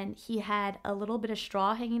ocean, and he had a little bit of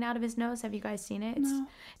straw hanging out of his nose. Have you guys seen it? No.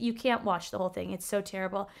 You can't watch the whole thing. It's so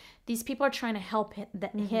terrible. These people are trying to help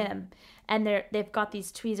him, and they've got these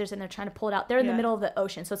tweezers and they're trying to pull it out. They're in the middle of the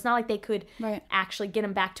ocean, so it's not like they could actually get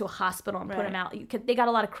him back to a hospital and put him out. They got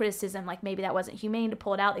a lot of criticism, like maybe that wasn't humane to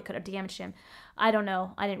pull it out. They could have damaged him. I don't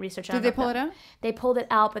know. I didn't research it. Did they pull it out? They pulled it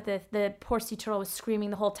out, but the poor sea turtle was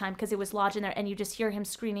screaming the whole time because it was lodged in there, and you just hear him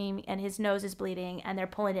screaming, and his nose is bleeding, and they're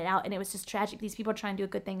pulling it out, and it was just tragic. These people are trying to do a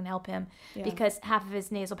good thing and help him because half of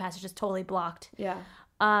his nasal passage is totally blocked. Yeah.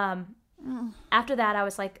 After that, I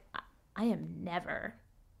was like, I am never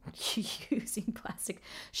using plastic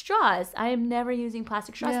straws. I am never using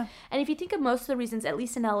plastic straws. Yeah. And if you think of most of the reasons, at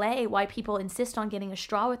least in LA, why people insist on getting a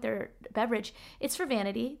straw with their beverage, it's for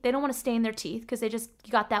vanity. They don't want to stain their teeth because they just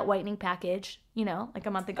got that whitening package, like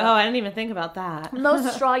a month ago. Oh, I didn't even think about that.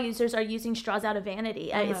 Most straw users are using straws out of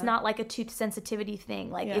vanity. It's not like a tooth sensitivity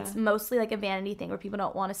thing. It's mostly like a vanity thing where people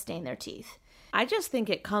don't want to stain their teeth. I just think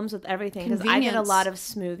it comes with everything because I get a lot of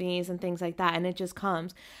smoothies and things like that, and it just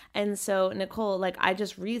comes. And so, Nicole, I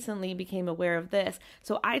just recently became aware of this.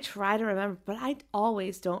 So I try to remember, but I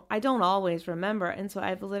don't always remember. And so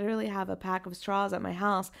I've literally have a pack of straws at my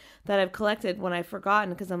house that I've collected when I've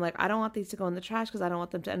forgotten because I'm like, I don't want these to go in the trash because I don't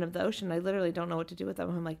want them to end up in the ocean. I literally don't know what to do with them.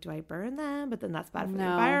 I'm like, do I burn them? But then that's bad for the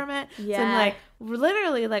environment. Yeah. So I'm like,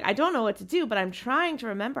 literally, I don't know what to do, but I'm trying to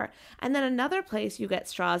remember. And then another place you get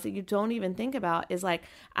straws that you don't even think about is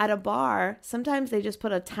at a bar. Sometimes they just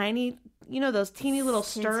put a tiny, those teeny little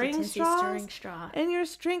stirring straws in your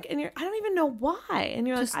drink, and I don't even know why. And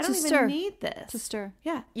you're like, I don't even need this to stir.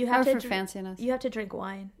 Yeah, you have to for fanciness. You have to drink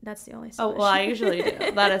wine. That's the only Oh solution. well, I usually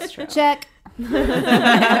do. That is true. Check. We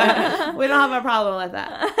don't have a problem with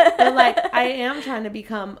that. But I am trying to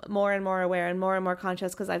become more and more aware and more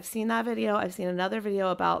conscious because I've seen that video. I've seen another video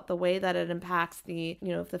about the way that it impacts the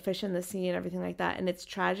fish in the sea and everything like that. And it's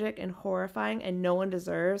tragic and horrifying, and no one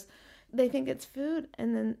deserves. They think it's food,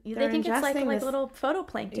 and then they think it's like little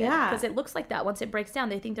photoplankton. Yeah, because it looks like that once it breaks down.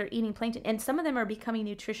 They think they're eating plankton, and some of them are becoming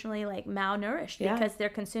nutritionally malnourished because they're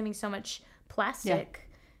consuming so much plastic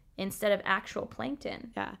instead of actual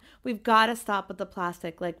plankton. Yeah, we've got to stop with the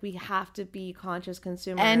plastic. We have to be conscious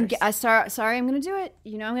consumers. And sorry, I'm going to do it.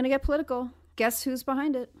 I'm going to get political. Guess who's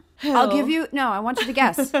behind it? Who? I'll give you. No, I want you to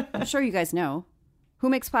guess. I'm sure you guys know. Who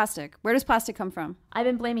makes plastic? Where does plastic come from? I've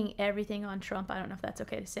been blaming everything on Trump. I don't know if that's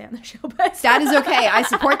okay to say on the show, but that is okay. I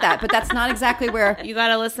support that, but that's not exactly where. You got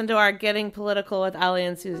to listen to our Getting Political with Ali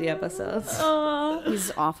and Susie episodes.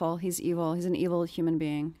 He's awful. He's evil. He's an evil human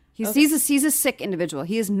being. He's a sick individual.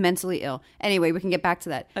 He is mentally ill. Anyway, we can get back to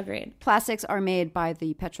that. Agreed. Plastics are made by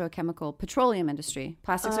the petroleum industry.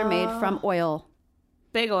 Plastics are made from oil.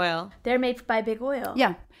 Big oil. They're made by big oil.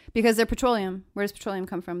 Yeah, because they're petroleum. Where does petroleum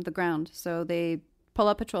come from? The ground. So they pull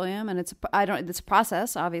up petroleum, and it's a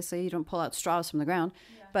process. Obviously, you don't pull out straws from the ground,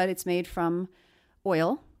 but it's made from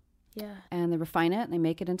oil. Yeah, and they refine it and they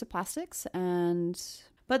make it into plastics.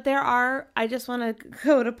 But I just want to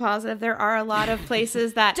go to positive. There are a lot of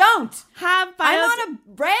places that don't have I'm on a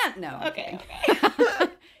rant. No. Okay.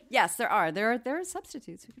 Yeah, yes, there are. There are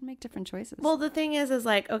substitutes. We can make different choices. Well, the thing is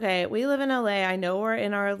like, okay, we live in LA. I know we're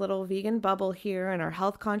in our little vegan bubble here and our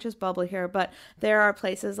health conscious bubble here, but there are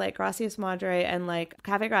places like Gracias Madre and like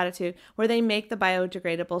Cafe Gratitude where they make the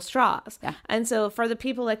biodegradable straws. Yeah. And so for the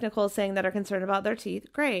people like Nicole's saying that are concerned about their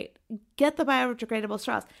teeth, great. Get the biodegradable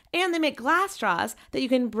straws. And they make glass straws that you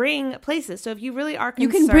can bring places. So if you really are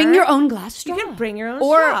concerned, you can bring your own glass straw. You can bring your own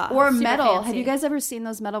or straw. or Super metal. fancy. Have you guys ever seen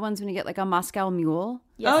those metal ones when you get like a Moscow Mule?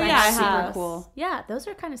 Yes, Oh, yeah, I super have. cool. Yeah, those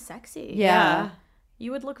are kind of sexy. Yeah.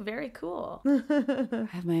 You would look very cool. I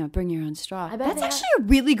have my own bring your own straw. I bet That's they actually a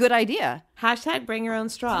really good idea. Hashtag bring your own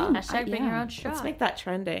straw. Hashtag bring your own straw. Let's make that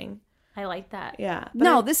trending. I like that. Yeah. But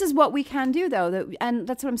No, this is what we can do though. And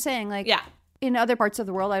that's what I'm saying. Like, Yeah. in other parts of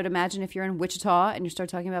the world, I would imagine if you're in Wichita and you start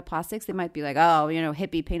talking about plastics, they might be like, oh,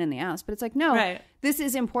 hippie pain in the ass. But it's like, no, Right. this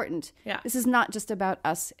is important. Yeah. This is not just about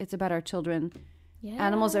us. It's about our children. Yeah.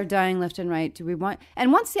 Animals are dying left and right. Do we want?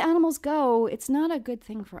 And once the animals go, it's not a good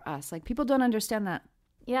thing for us. Like, people don't understand that.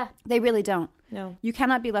 Yeah. They really don't. No. You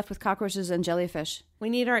cannot be left with cockroaches and jellyfish.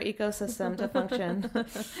 We need our ecosystem to function.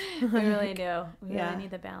 We really do. We Yeah. really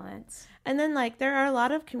need the balance. And then, like, there are a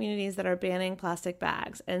lot of communities that are banning plastic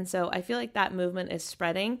bags. And so I feel like that movement is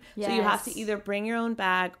spreading. So you have to Yes. either bring your own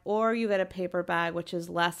bag or you get a paper bag, which is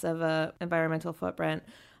less of a environmental footprint.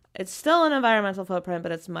 It's still an environmental footprint,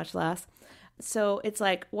 but it's much less. So it's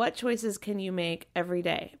like, what choices can you make every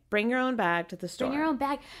day? Bring your own bag to the store. Bring your own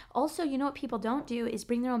bag. Also, you know what people don't do is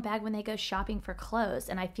bring their own bag when they go shopping for clothes.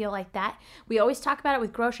 And I feel like that, we always talk about it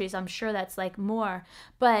with groceries. I'm sure that's like more.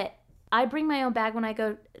 But I bring my own bag when I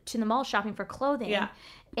go to the mall shopping for clothing. Yeah.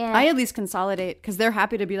 And I at least consolidate because they're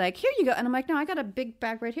happy to be like, here you go. And I'm like, no, I got a big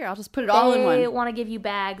bag right here. I'll just put it all in they one. want to give you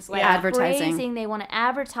bags like Advertising. crazy. They want to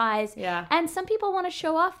advertise. Yeah. And some people want to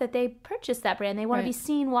show off that they purchased that brand. They want to be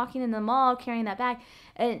seen walking in the mall carrying that bag.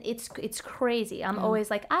 And it's crazy. I'm always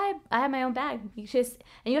like, I have my own bag. And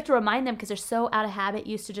you have to remind them because they're so out of habit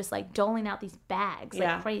used to just like doling out these bags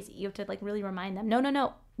Yeah. like crazy. You have to like really remind them.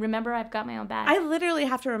 No. Remember, I've got my own bag. I literally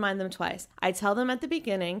have to remind them twice. I tell them at the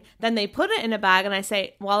beginning, then they put it in a bag, and I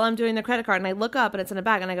say, while I'm doing the credit card, and I look up, and it's in a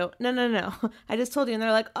bag, and I go, no. I just told you. And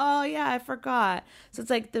they're like, oh, yeah, I forgot. So it's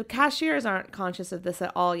like the cashiers aren't conscious of this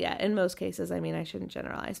at all yet. In most cases, I mean, I shouldn't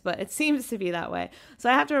generalize, but it seems to be that way. So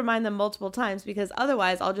I have to remind them multiple times because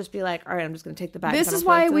otherwise I'll just be like, all right, I'm just going to take the bag. This and I is don't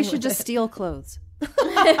feel like why we dealing should with just it. steal clothes.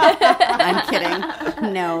 I'm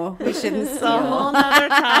kidding. No, we shouldn't It's a steal. whole nother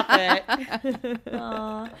topic.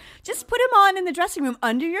 Just put them on in the dressing room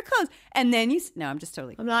under your clothes. And then no, I'm just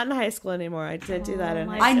totally. I'm not in high school anymore. I did do that in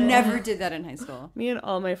high I school. never did that in high school. Me and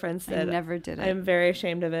all my friends did. I never did it. I'm very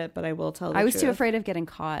ashamed of it, but I will tell the I was too truth. afraid of getting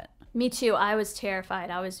caught. Me too. I was terrified.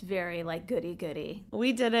 I was very like goody.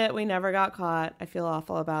 We did it. We never got caught. I feel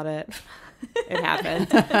awful about it. It happened.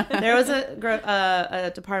 There was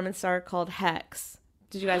a department store called Hex.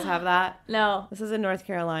 Did you guys have that? No. This is in North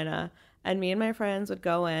Carolina. And me and my friends would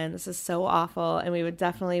go in. This is so awful. And we would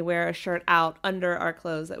definitely wear a shirt out under our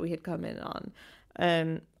clothes that we had come in on.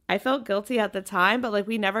 And I felt guilty at the time, but like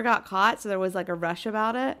we never got caught. So there was like a rush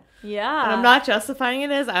about it. Yeah. And I'm not justifying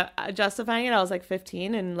it as justifying it. I was like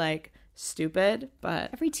 15 and like stupid, but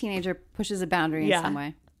Every teenager pushes a boundary in Yeah. some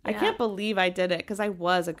way. I can't believe I did it because I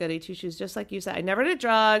was a goody two shoes, just like you said. I never did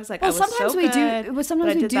drugs. Like Well, I was sometimes so we good, do. but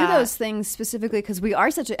Sometimes I we did do that. those things specifically because we are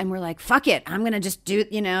such a, and we're like, fuck it, I'm gonna just do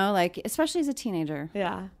it. Like especially as a teenager,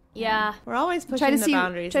 Yeah, Yeah. we're always pushing try to the see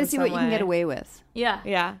boundaries. try to in see some what you can way. get away with. Yeah.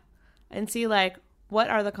 Yeah, and see like what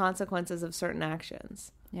are the consequences of certain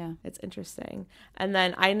actions. Yeah. It's interesting. And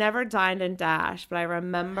then I never dined and dashed, but I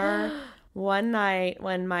remember one night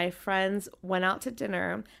when my friends went out to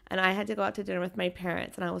dinner and I had to go out to dinner with my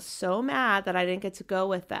parents. And I was so mad that I didn't get to go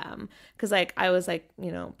with them. Because like I was like,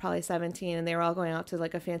 probably 17 and they were all going out to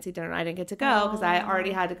like a fancy dinner. And I didn't get to go because I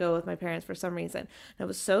already had to go with my parents for some reason. And I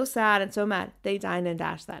was so sad and so mad. They dined and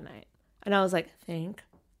dashed that night. And I was like, thank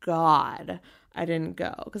God I didn't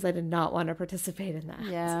go because I did not want to participate in that.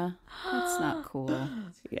 Yeah, that's not cool.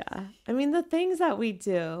 Yeah. I mean, the things that we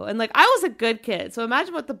do. And, like, I was a good kid. So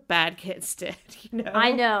imagine what the bad kids did,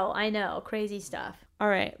 I know. Crazy stuff. All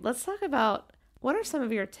right. Let's talk about what are some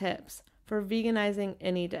of your tips for veganizing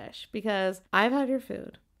any dish? Because I've had your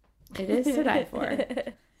food. It is to die for.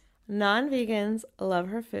 Non-vegans love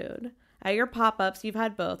her food. At your pop-ups, you've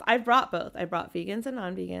had both. I've brought both. I brought vegans and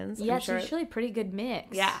non-vegans. Yeah, I'm it's sure. usually a pretty good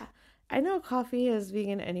mix. Yeah. I know coffee is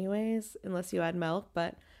vegan anyways, unless you add milk,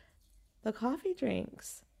 but the coffee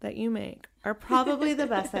drinks that you make are probably the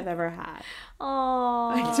best I've ever had. Oh,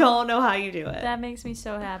 I don't know how you do it. that makes me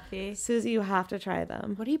so happy. Susie, you have to try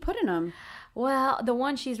them. What do you put in them? Well, the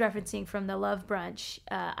one she's referencing from the Love Brunch,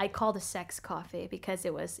 I called a sex coffee because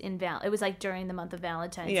it was it was like during the month of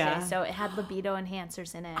Valentine's Day, so it had libido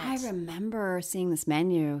enhancers in it. I remember seeing this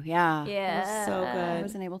menu. Yeah. Yeah. It was so good. I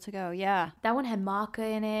wasn't able to go. Yeah. That one had maca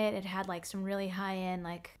in it. It had like some really high-end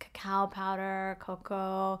like cacao powder,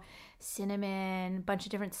 cocoa, cinnamon, bunch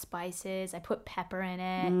of different spices. I put pepper in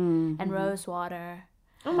it and rose water.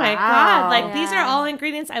 Oh my Wow. God. Like, these are all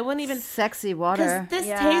ingredients I wouldn't even... Sexy water. Because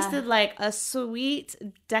this tasted like a sweet,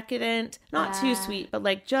 decadent, not too sweet, but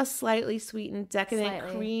like just slightly sweetened,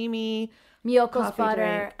 decadent, creamy... Miyoko's coffee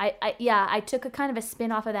butter. I took a kind of a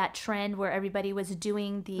spin off of that trend where everybody was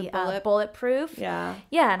doing the bulletproof. Yeah.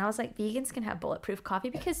 Yeah, and I was like, vegans can have bulletproof coffee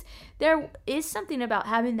because there is something about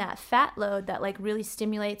having that fat load that like really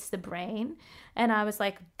stimulates the brain. And I was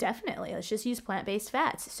like, definitely, let's just use plant-based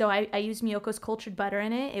fats. So I used Miyoko's cultured butter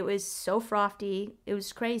in it. It was so frothy. It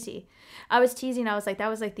was crazy. I was teasing. I was like, that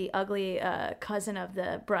was like the ugly cousin of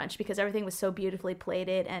the brunch because everything was so beautifully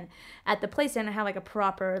plated. And at the place, I didn't have like a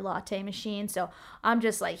proper latte machine. So I'm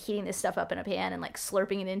just like heating this stuff up in a pan and like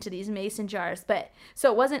slurping it into these mason jars. But so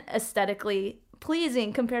it wasn't aesthetically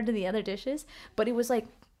pleasing compared to the other dishes, but it was like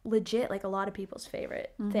legit like a lot of people's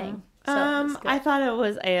favorite thing. So I thought it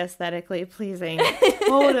was aesthetically pleasing.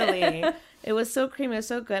 Totally. It was so creamy. It was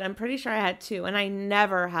so good. I'm pretty sure I had 2, and I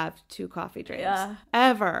never have 2 coffee drinks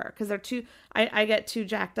ever because they're too. I get too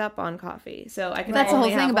jacked up on coffee, so I can. That's the whole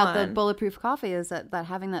only thing have about the one. bulletproof coffee is that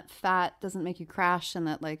having that fat doesn't make you crash and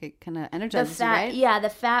that like it kind of energizes the fat, you, right? Yeah, the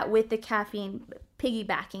fat with the caffeine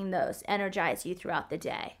piggybacking those energize you throughout the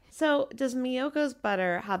day. So does Miyoko's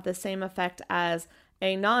butter have the same effect as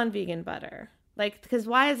a non-vegan butter? Like, because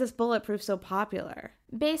why is this bulletproof so popular?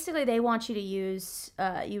 Basically, they want you to use,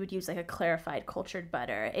 you would use like a clarified cultured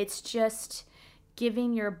butter. It's just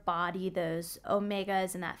giving your body those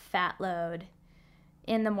omegas and that fat load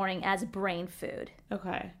in the morning as brain food.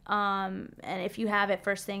 Okay. And if you have it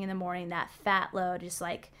first thing in the morning, that fat load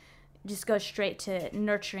just goes straight to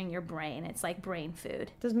nurturing your brain. It's like brain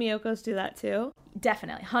food. Does Miyoko's do that too?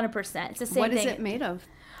 Definitely, 100%. It's the same What thing. is it made of?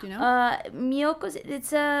 Do you know? Miyoko's,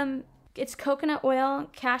 it's coconut oil,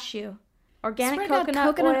 cashew. Organic Swear to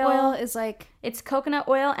God, coconut oil. is like It's coconut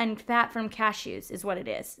oil and fat from cashews is what it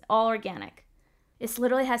is. All organic. It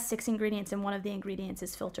literally has 6 ingredients, and one of the ingredients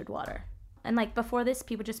is filtered water. And like before this,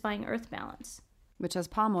 people were just buying Earth Balance. which has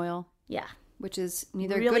palm oil, Yeah. which is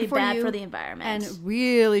neither Really good for bad you for the environment. and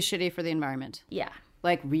really shitty for the environment. Yeah.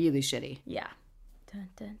 Like really shitty. Yeah. Dun,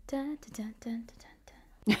 dun, dun, dun, dun, dun,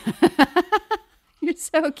 dun, dun. You're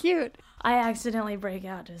so cute. I accidentally break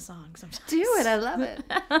out to songs sometimes. Do it. I love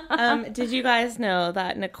it. Did you guys know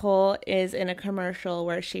that Nicole is in a commercial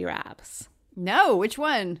where she raps? No, which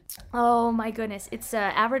one? Oh my goodness. It's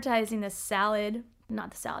advertising the salad,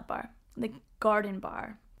 not the salad bar, the garden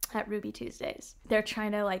bar at Ruby Tuesdays. They're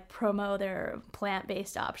trying to like promo their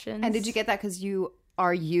plant-based options. And did you get that because you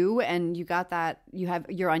are you and you got that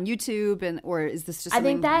you're on YouTube and or is this just I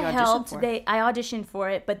something think that you auditioned helped. for? I auditioned for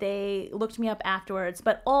it, but they looked me up afterwards.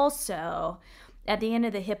 But also, at the end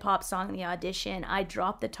of the hip hop song in the audition, I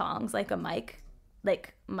dropped the tongs like a mic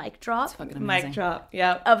drop Fucking amazing. Mic drop.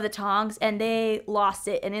 Yep. of the tongs, and they lost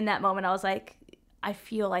it. And in that moment, I was like, I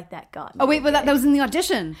feel like that got me. Oh wait, but that was in the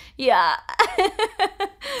audition. Yeah.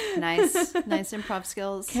 Nice nice improv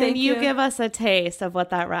skills. Can you give us a taste of what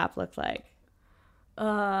that rap looked like?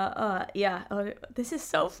 Yeah. Oh, this is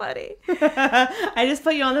so funny. I just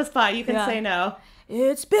put you on the spot. You can Yeah. say no.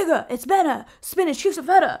 It's bigger. It's better. Spinach chips are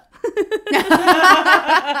better.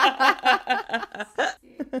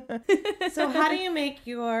 So how do you make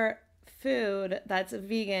your food that's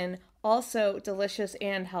vegan also delicious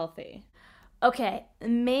and healthy? Okay, the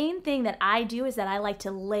main thing that I do is that I like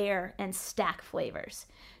to layer and stack flavors.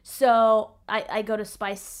 So I go to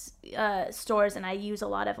spice stores and I use a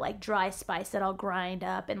lot of like dry spice that I'll grind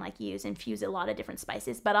up and like infuse a lot of different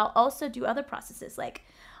spices. But I'll also do other processes. Like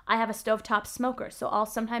I have a stovetop smoker, so I'll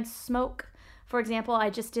sometimes smoke. For example, I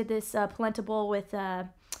just did this polenta bowl with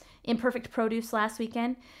imperfect produce last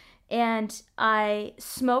weekend. And I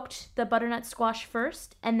smoked the butternut squash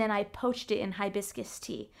first, and then I poached it in hibiscus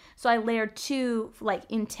tea. So I layered 2 like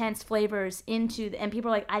intense flavors into and people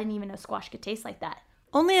are like, I didn't even know squash could taste like that.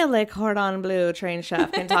 Only a Le Cordon Bleu trained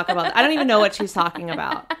chef can talk about that. I don't even know what she's talking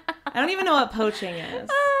about. I don't even know what poaching is.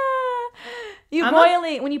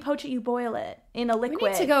 When you poach it, you boil it in a liquid. We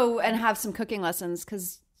need to go and have some cooking lessons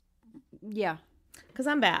because Because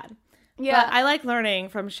I'm bad. Yeah. But I like learning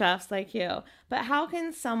from chefs like you. But how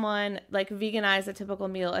can someone like veganize a typical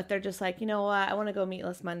meal if they're just like, you know what, I want to go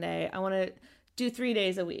meatless Monday. I want to do 3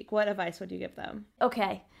 days a week. What advice would you give them?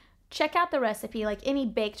 Okay, check out the recipe, like any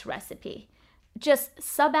baked recipe. just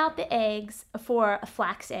sub out the eggs for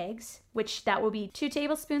flax eggs, which that will be 2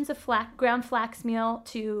 tablespoons of ground flax meal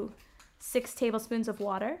to 6 tablespoons of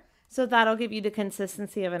water. So that'll give you the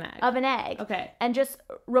consistency of an egg. Okay. And just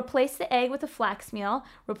replace the egg with the flax meal,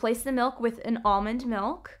 replace the milk with an almond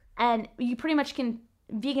milk, and you pretty much can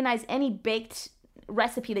veganize any baked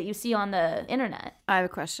recipe that you see on the internet. I have a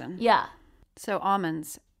question. Yeah. So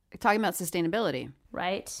almonds, talking about sustainability,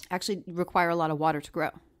 right? Actually require a lot of water to grow.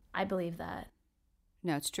 I believe that.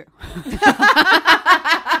 No, it's true.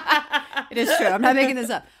 It is true. I'm not making this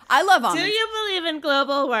up. I love almonds. Do you believe in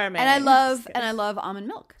global warming? And I love almond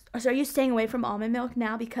milk. So are you staying away from almond milk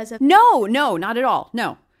now because of... No, not at all.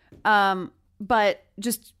 No. But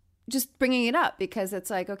just bringing it up because it's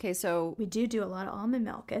like, okay, so... We do a lot of almond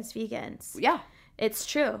milk as vegans. Yeah. It's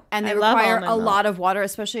true. And they require a lot of water,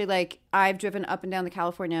 especially like I've driven up and down the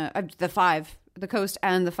California, the coast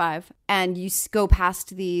and the 5. And you go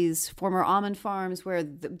past these former almond farms where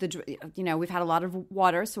we've had a lot of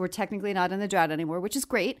water. So we're technically not in the drought anymore, which is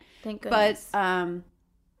great. Thank goodness. But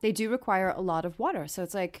they do require a lot of water. So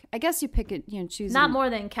it's like, I guess you pick it, choose. Not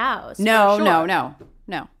more than cows. No.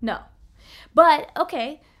 But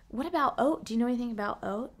okay. What about oat? Do you know anything about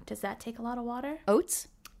oat? Does that take a lot of water? Oats?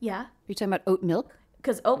 Yeah. Are you talking about oat milk?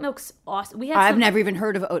 Because oat milk's awesome. I've never even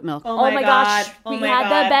heard of oat milk. Oh my gosh. We had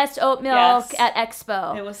the best oat milk at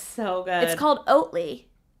Expo. It was so good. It's called Oatly.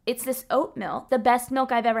 It's this oat milk. The best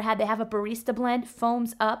milk I've ever had. They have a barista blend,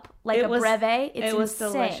 foams up like a breve. It was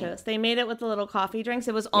insane. Delicious. They made it with the little coffee drinks.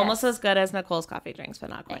 It was almost as good as Nicole's coffee drinks, but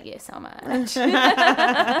not quite. Thank you so much. She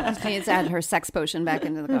needs to add her sex potion back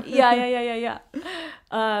into the coffee. Yeah.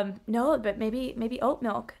 No, but maybe oat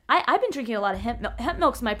milk. I've been drinking a lot of hemp milk. Hemp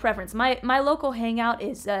milk's my preference. My local hangout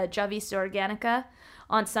is Giavista Organica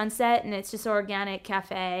on Sunset, and it's just organic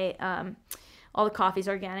cafe. All the coffee's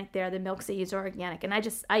organic there. The milks they use are organic. And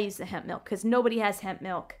I use the hemp milk because nobody has hemp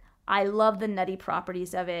milk. I love the nutty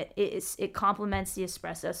properties of it. It complements the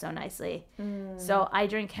espresso so nicely. So I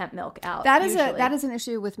drink hemp milk out. That is an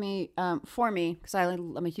issue with me, for me, because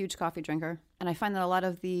I'm a huge coffee drinker. And I find that a lot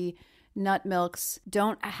of the nut milks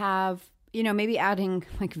don't have, maybe adding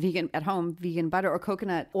like vegan butter or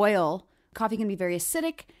coconut oil. Coffee can be very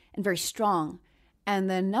acidic and very strong. And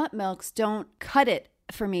the nut milks don't cut it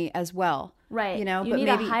for me as well. Right. You but need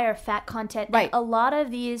a higher fat content. Right. And a lot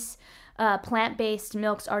of these plant-based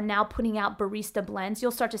milks are now putting out barista blends.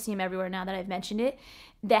 You'll start to see them everywhere now that I've mentioned it.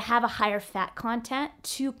 That have a higher fat content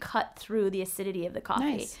to cut through the acidity of the coffee.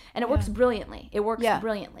 Nice. And it works brilliantly.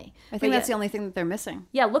 Brilliantly. I think that's the only thing that they're missing.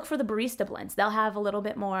 Yeah, look for the barista blends. They'll have a little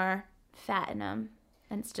bit more fat in them.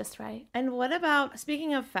 And it's just right. And what about,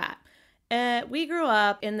 speaking of fat, we grew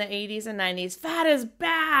up in the 80s and 90s. Fat is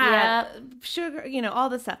bad. Yep. Sugar, all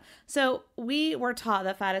this stuff. So we were taught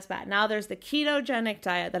that fat is bad. Now there's the ketogenic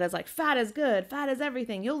diet that is like, fat is good. Fat is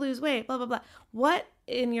everything. You'll lose weight, blah, blah, blah. What,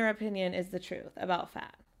 in your opinion, is the truth about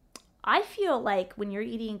fat? I feel like when you're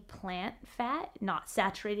eating plant fat, not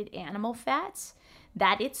saturated animal fats,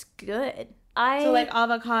 that it's good. So like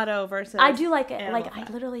avocado versus I do like it. Like I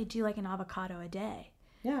literally do like an avocado a day.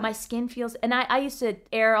 Yeah. My skin feels, and I used to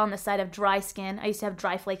err on the side of dry skin. I used to have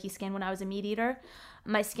dry, flaky skin when I was a meat eater.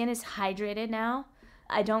 My skin is hydrated now.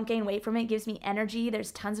 I don't gain weight from it. It gives me energy.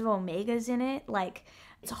 There's tons of omegas in it. Like,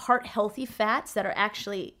 it's heart-healthy fats that are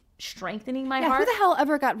actually strengthening my heart. Who the hell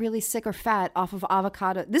ever got really sick or fat off of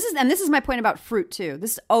avocado? This is my point about fruit, too.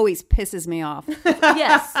 This always pisses me off.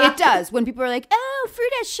 Yes. It does. When people are like, oh,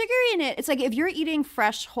 fruit has sugar in it. It's like, if you're eating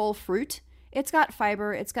fresh, whole fruit, it's got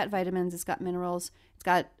fiber, it's got vitamins, it's got minerals. It's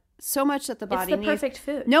got so much that the body needs. It's the perfect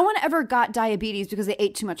food. No one ever got diabetes because they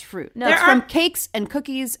ate too much fruit. No. It's from cakes and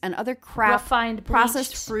cookies and other crap. Refined,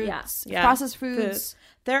 processed bleached, fruits. Yeah. Processed foods.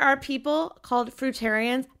 There are people called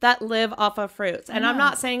fruitarians that live off of fruits. And I'm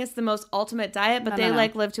not saying it's the most ultimate diet, but they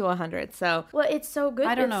live to 100. So well, it's so good.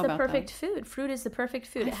 I don't know it's the about perfect that. food. Fruit is the perfect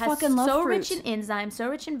food. I it has fucking love so fruit. rich in enzymes, so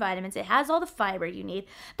rich in vitamins. It has all the fiber you need.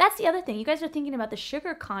 That's the other thing. You guys are thinking about the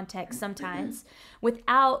sugar content sometimes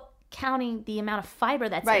without counting the amount of fiber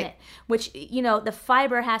that's in it, which, the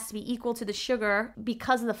fiber has to be equal to the sugar.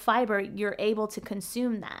 Because of the fiber, you're able to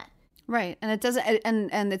consume that. Right. And it doesn't,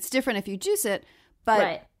 and it's different if you juice it,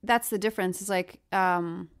 but that's the difference. It's like,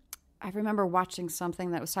 I remember watching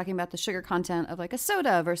something that was talking about the sugar content of like a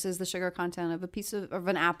soda versus the sugar content of a piece of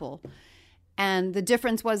an apple. And the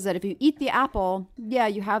difference was that if you eat the apple,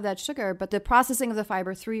 you have that sugar, but the processing of the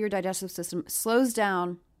fiber through your digestive system slows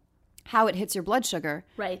down how it hits your blood sugar,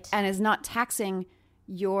 right, and is not taxing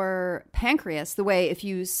your pancreas the way if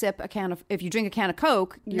you drink a can of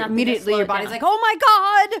Coke, immediately your body's like, oh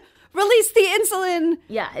my God, release the insulin.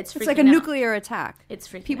 Yeah, it's like a out. nuclear attack. It's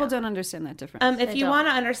freaking People out. don't understand that difference. If you want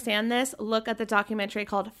to understand this, look at the documentary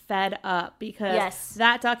called Fed Up, because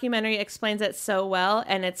that documentary explains it so well,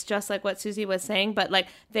 and it's just like what Susie was saying, but like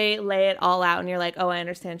they lay it all out and you're like, oh, I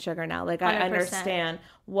understand sugar now. Like 100%. I understand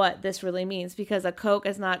what this really means, because a Coke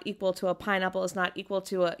is not equal to a pineapple, is not equal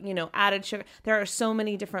to a, added sugar. There are so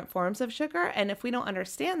many different forms of sugar, and if we don't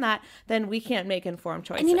understand that, then we can't make informed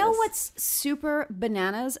choices. And you know what's super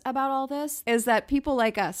bananas about all this is that people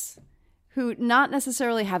like us, who not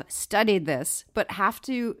necessarily have studied this, but have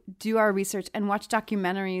to do our research and watch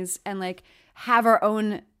documentaries and like have our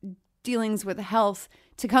own dealings with health,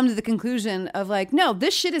 to come to the conclusion of like, no,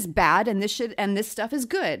 this shit is bad and this stuff is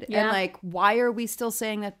good. Yeah. And like, why are we still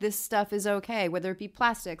saying that this stuff is okay, whether it be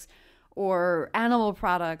plastics or animal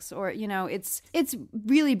products or, it's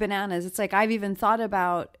really bananas. It's like, I've even thought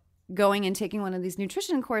about going and taking one of these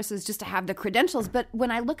nutrition courses just to have the credentials. But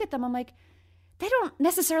when I look at them, I'm like, they don't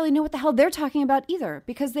necessarily know what the hell they're talking about either,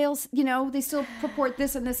 because they'll, they still purport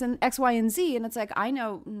this and X, Y, and Z. And it's like, I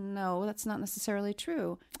know, no, that's not necessarily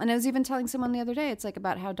true. And I was even telling someone the other day, it's like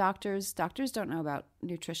about how doctors don't know about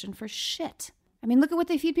nutrition for shit. I mean, look at what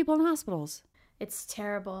they feed people in hospitals. It's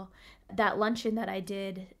terrible. That luncheon that I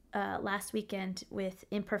did last weekend with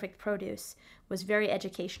Imperfect Produce was very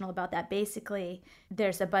educational about that. Basically,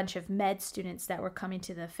 there's a bunch of med students that were coming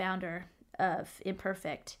to the founder of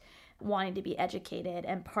Imperfect, wanting to be educated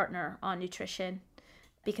and partner on nutrition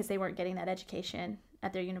because they weren't getting that education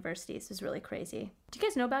at their universities. Is really crazy. Do you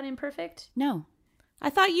guys know about Imperfect? No. I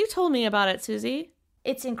thought you told me about it, Susie.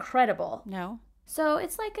 It's incredible. No. So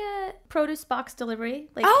it's like a produce box delivery.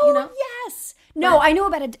 Like, yes. No, I knew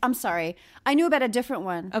about I'm sorry. I knew about a different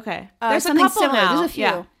one. Okay. There's a something couple similar. now. There's a few.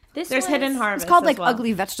 Yeah. There's Hidden Harvest. It's called like well.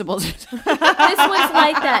 Ugly Vegetables. This one's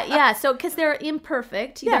like that, yeah. So because they're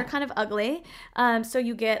imperfect, they're kind of ugly. So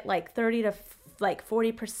you get like 30 to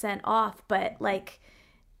 40% off, but like,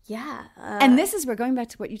 yeah. And this is where, going back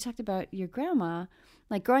to what you talked about your grandma,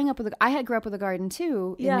 like growing up I grew up with a garden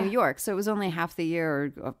too in New York, so it was only half the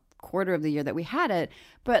year or a quarter of the year that we had it,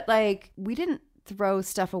 but like we didn't throw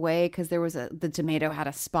stuff away because there was the tomato had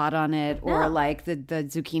a spot on it, or like the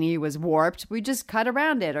zucchini was warped. We just cut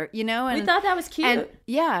around it, or and we thought that was cute. And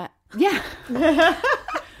yeah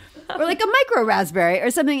or like a micro raspberry or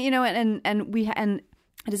something, and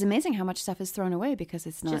it is amazing how much stuff is thrown away because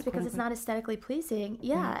it's not, just because it's not aesthetically pleasing.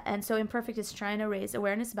 And so Imperfect is trying to raise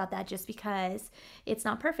awareness about that. Just because it's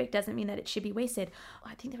not perfect doesn't mean that it should be wasted.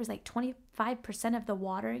 I think there was like 25% of the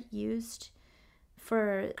water used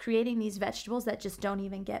for creating these vegetables that just don't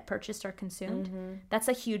even get purchased or consumed. That's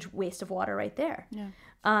a huge waste of water right there.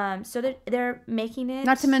 So they're making it,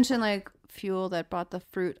 not to mention like fuel that brought the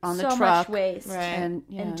fruit on the truck. So much waste, right?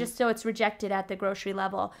 And just so it's rejected at the grocery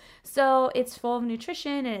level. So it's full of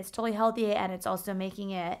nutrition and it's totally healthy, and it's also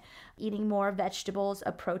making it eating more vegetables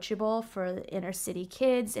approachable for the inner city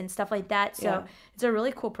kids and stuff like that. So it's a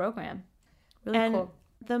really cool program. Really cool.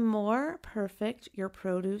 The more perfect your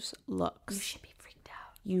produce looks, You should be freaked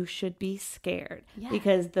out. You should be scared,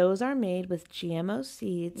 because those are made with GMO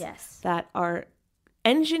seeds that are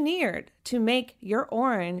engineered to make your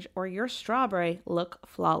orange or your strawberry look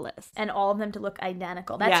flawless. And all of them to look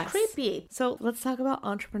identical. That's creepy. So let's talk about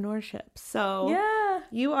entrepreneurship. So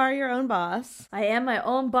you are your own boss. I am my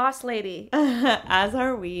own boss lady. As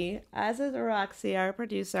are we. As is Roxy, our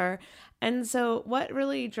producer. And so what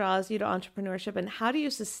really draws you to entrepreneurship, and how do you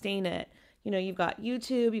sustain it? You've got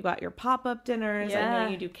YouTube, you've got your pop-up dinners, I know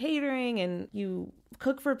you do catering, and you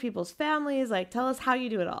cook for people's families. Like, tell us how you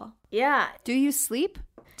do it all. Yeah. Do you sleep?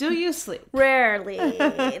 Do you sleep? Rarely. No.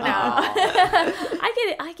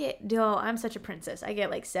 I'm such a princess. I get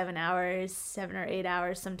like 7 or 8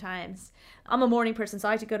 hours sometimes. I'm a morning person, so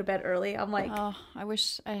I like to go to bed early. I'm like, oh, I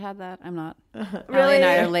wish I had that. I'm not. Really?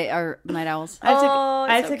 Allie and I are night owls.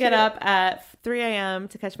 I have to get up at 3 a.m.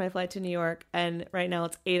 to catch my flight to New York, and right now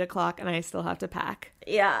it's 8 o'clock, and I still have to pack.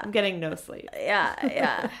 Yeah. I'm getting no sleep.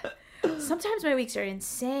 Yeah. Sometimes my weeks are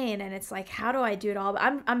insane, and it's like, how do I do it all?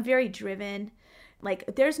 But I'm very driven.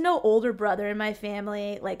 Like, there's no older brother in my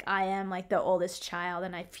family. Like, I am like the oldest child,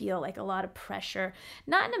 and I feel like a lot of pressure,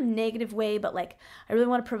 not in a negative way, but like I really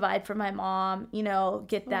want to provide for my mom,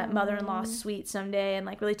 get that mother-in-law suite someday, and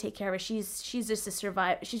like really take care of her. She's just a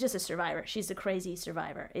survivor. She's just a survivor. She's a crazy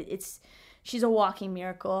survivor. She's a walking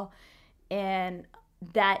miracle, and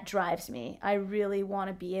that drives me. I really want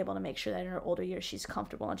to be able to make sure that in her older years she's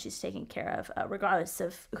comfortable and she's taken care of, regardless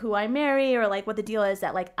of who I marry or like what the deal is,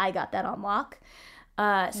 that like I got that on lock. You're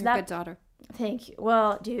a good daughter. Thank you.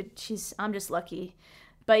 Well, dude, I'm just lucky.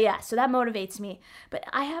 But yeah, so that motivates me. But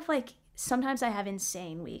I have like sometimes I have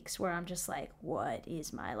insane weeks where I'm just like, what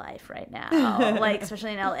is my life right now? Like,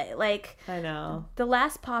 especially in LA. Like, I know. The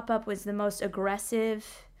last pop-up was the most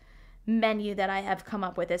aggressive menu that I have come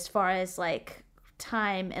up with as far as like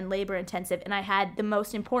time and labor intensive, and I had the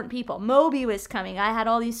most important people. Moby was coming. I had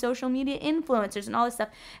all these social media influencers and all this stuff,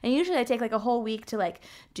 and usually I take like a whole week to like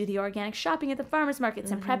do the organic shopping at the farmers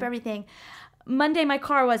markets and prep everything. Monday my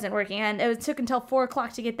car wasn't working, and it took until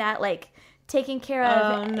 4:00 to get that like taken care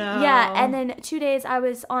of. Oh, no. Yeah, and then 2 days I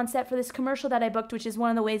was on set for this commercial that I booked, which is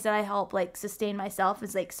one of the ways that I help like sustain myself,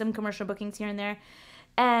 is like some commercial bookings here and there.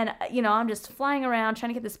 And, you know, I'm just flying around trying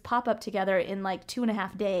to get this pop-up together in like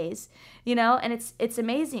 2.5 days, you know, and it's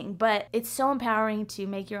amazing. But it's so empowering to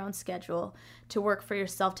make your own schedule, to work for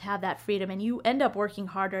yourself, to have that freedom. And you end up working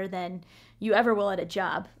harder than you ever will at a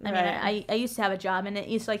job. I mean, I used to have a job, and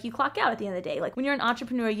it's like you clock out at the end of the day. Like when you're an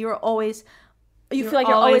entrepreneur, you feel like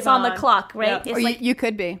you're always on the clock, right? Yep. It's Or like you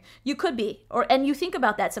could be. you could be. And you think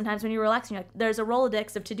about that sometimes when you're relaxing. You're like, there's a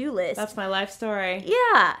Rolodex of to-do lists. That's my life story.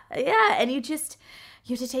 Yeah. And you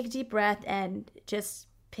have to take a deep breath and just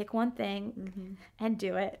pick one thing and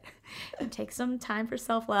do it. And take some time for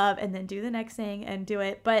self-love and then do the next thing and do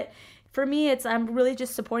it. But for me, I'm really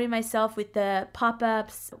just supporting myself with the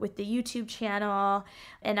pop-ups, with the YouTube channel,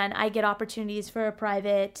 and then I get opportunities for a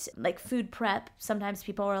private like food prep. Sometimes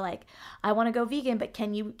people are like, I want to go vegan, but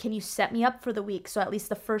can you set me up for the week? So at least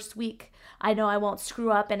the first week, I know I won't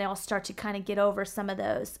screw up, and I'll start to kind of get over some of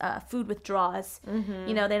those food withdrawals.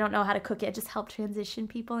 You know, they don't know how to cook it. Just help transition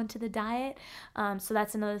people into the diet. So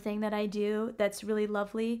that's another thing that I do that's really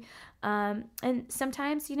lovely. And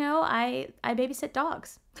sometimes, you know, I babysit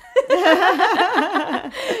dogs.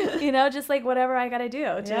 You know, just like whatever I gotta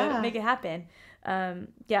do to make it happen. I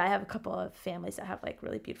have a couple of families that have like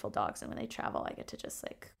really beautiful dogs, and when they travel, I get to just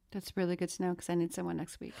like. That's really good to know, because I need someone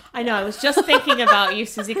next week. I know. I was just thinking about you,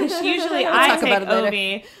 Susie, because usually I take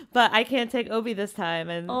Obi, but I can't take Obi this time,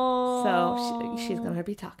 and so she's gonna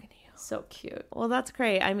be talking to you. So cute. Well, that's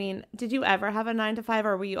great. I mean, did you ever have a 9-to-5,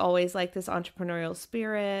 or were you always like this entrepreneurial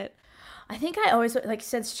spirit? I think I always, like,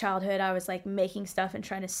 since childhood, I was like making stuff and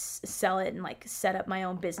trying to sell it and like set up my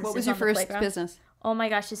own business. What was your first business? Oh my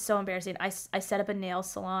gosh, it's so embarrassing. I set up a nail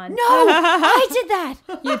salon. No, I did that.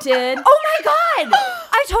 You did? Oh my God.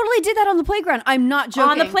 I totally did that on the playground. I'm not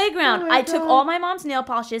joking. On the playground. I took all my mom's nail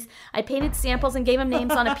polishes. I painted samples and gave them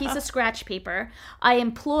names on a piece of scratch paper. I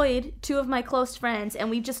employed 2 of my close friends,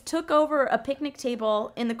 and we just took over a picnic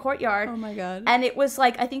table in the courtyard. Oh my God. And it was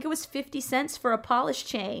like, I think it was 50 cents for a polish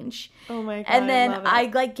change. Oh my God. And then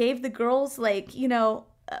I like gave the girls like, you know,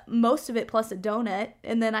 most of it plus a donut,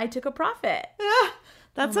 and then I took a profit.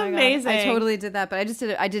 That's Oh my God. amazing. I totally did that, but I just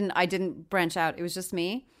did it. I didn't branch out. It was just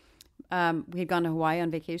me. We had gone to Hawaii on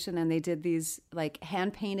vacation, and they did these like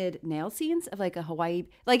hand painted nail scenes of like a Hawaii,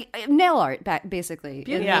 like nail art basically.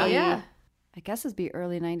 Beautiful. Yeah. I guess it'd be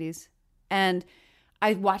early 90s. And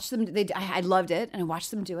I watched them. I loved it, and I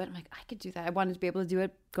watched them do it. I'm like, I could do that. I wanted to be able to do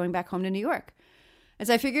it going back home to New York. And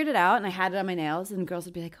so I figured it out, and I had it on my nails, and girls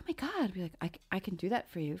would be like, oh my God. I'd be like, I can do that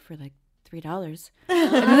for you for like $3.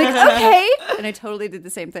 And I'm like, okay. And I totally did the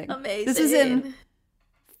same thing. Amazing. This was in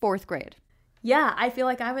 4th grade. Yeah, I feel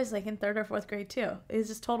like I was like in 3rd or 4th grade too. It was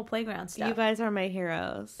just total playground stuff. You guys are my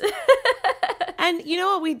heroes. And you know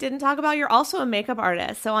what we didn't talk about? You're also a makeup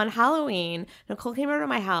artist. So on Halloween, Nicole came over to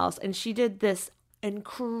my house, and she did this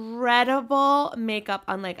incredible makeup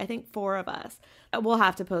on like, I think 4 of us. We'll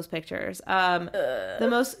have to post pictures. The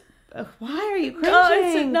most... why are you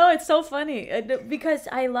cringing? No, it's so funny because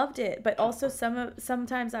I loved it, but also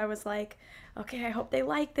sometimes I was like, okay, I hope they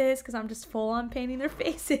like this, because I'm just full on painting their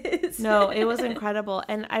faces. No, it was incredible.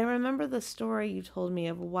 And I remember the story you told me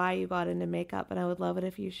of why you got into makeup, and I would love it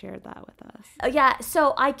if you shared that with us. Yeah,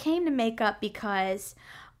 so I came to makeup because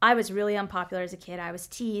I was really unpopular as a kid. I was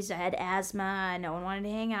teased. I had asthma. No one wanted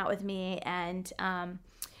to hang out with me, and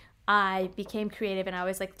I became creative, and I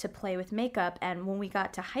always liked to play with makeup. And when we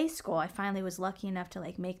got to high school, I finally was lucky enough to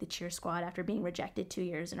like make the cheer squad after being rejected 2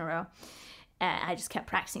 years in a row. And I just kept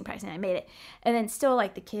practicing. I made it. And then still,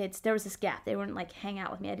 like, the kids, there was this gap. They wouldn't like hang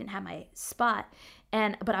out with me. I didn't have my spot,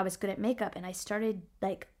 but I was good at makeup, and I started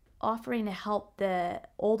like offering to help the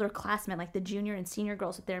older classmen, like the junior and senior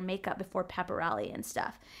girls, with their makeup before pep rally and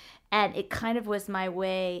stuff. And it kind of was my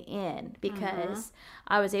way in, because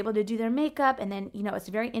I was able to do their makeup, and then, you know, it's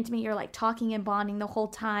very intimate. You're like talking and bonding the whole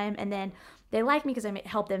time, and then they like me because I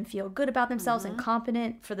help them feel good about themselves and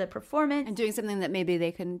confident for the performance. And doing something that maybe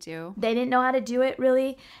they couldn't do. They didn't know how to do it,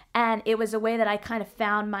 really. And it was a way that I kind of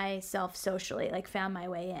found myself socially, like found my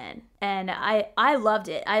way in. And I loved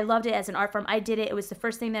it. I loved it as an art form. I did it. It was the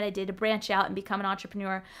first thing that I did to branch out and become an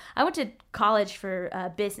entrepreneur. I went to college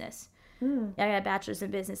for business. I got a bachelor's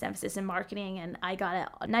in business, emphasis in marketing, and I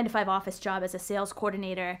got a 9-to-5 office job as a sales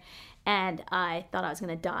coordinator, and I thought I was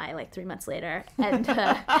going to die like 3 months later. And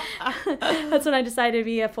that's when I decided to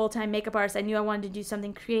be a full-time makeup artist. I knew I wanted to do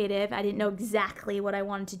something creative. I didn't know exactly what I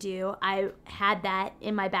wanted to do. I had that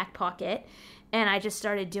in my back pocket, and I just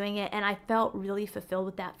started doing it, and I felt really fulfilled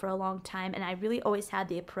with that for a long time. And I really always had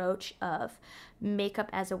the approach of makeup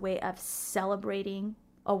as a way of celebrating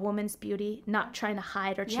a woman's beauty, not trying to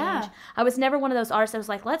hide or change. Yeah. I was never one of those artists that was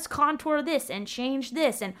like, let's contour this and change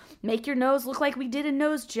this and make your nose look like we did a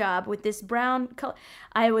nose job with this brown color.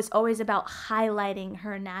 I was always about highlighting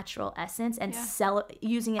her natural essence and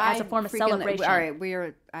using it as a form of celebration. All right,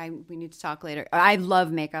 we need to talk later. I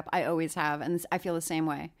love makeup. I always have, and I feel the same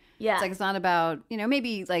way. Yeah. It's like, it's not about,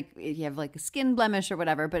 maybe like if you have like a skin blemish or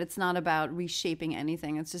whatever, but it's not about reshaping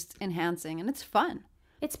anything. It's just enhancing, and it's fun.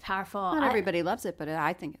 It's powerful. Not everybody loves it, but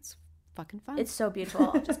I think it's fucking fun. It's so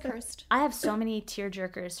beautiful. Just cursed. I have so many tear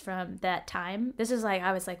jerkers from that time. This is like,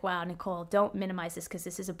 I was like, wow, Nicole, don't minimize this because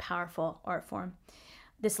this is a powerful art form.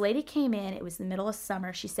 This lady came in. It was the middle of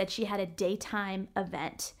summer. She said she had a daytime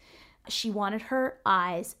event. She wanted her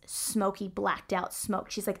eyes smoky, blacked out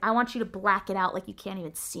smoke. She's like, I want you to black it out like you can't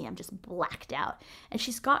even see. I'm just blacked out. And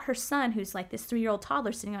she's got her son, who's like this 3-year-old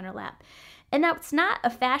toddler, sitting on her lap. And that's not a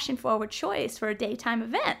fashion-forward choice for a daytime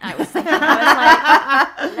event. I was like,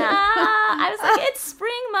 it's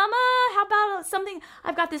spring, mama. How about something?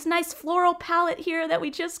 I've got this nice floral palette here that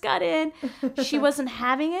we just got in. She wasn't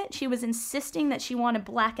having it. She was insisting that she wanted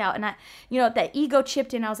blackout. And that ego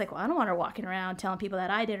chipped in. I was like, well, I don't want her walking around telling people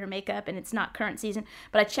that I did her makeup and it's not current season.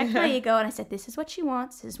 But I checked my ego and I said, this is what she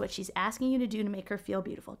wants. This is what she's asking you to do to make her feel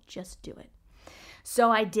beautiful. Just do it.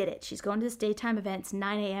 So I did it. She's going to this daytime event. It's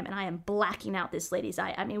 9 a.m. and I am blacking out this lady's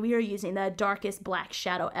eye. I mean, we were using the darkest black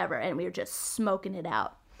shadow ever and we were just smoking it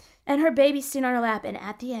out. And her baby's sitting on her lap. And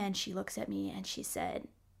at the end, she looks at me and she said,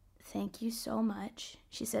 thank you so much.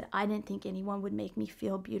 She said, I didn't think anyone would make me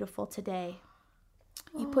feel beautiful today.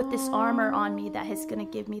 You put this armor on me that is going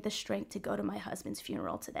to give me the strength to go to my husband's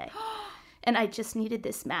funeral today. And I just needed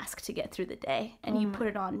this mask to get through the day. And you put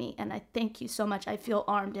it on me. And I thank you so much. I feel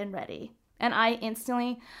armed and ready. And I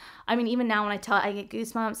instantly, even now when I tell it, I get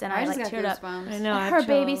goosebumps and I like teared up. I know. Her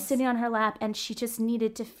baby's sitting on her lap and she just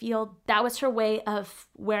needed to feel, that was her way of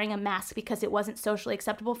wearing a mask because it wasn't socially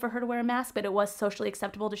acceptable for her to wear a mask, but it was socially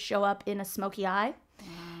acceptable to show up in a smoky eye.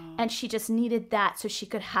 Wow. And she just needed that so she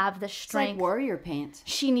could have the strength. It's like warrior paint.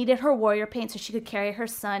 She needed her warrior paint so she could carry her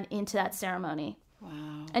son into that ceremony.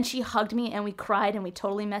 Wow. And she hugged me and we cried and we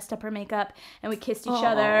totally messed up her makeup and we kissed each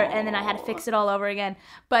other and then I had to fix it all over again.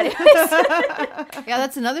 But it was yeah,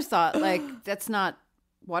 that's another thought. Like, that's not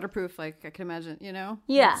waterproof, like I can imagine,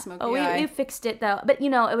 Yeah. Smoky We fixed it though. But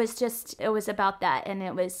it was about that, and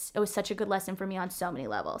it was such a good lesson for me on so many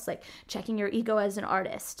levels. Like checking your ego as an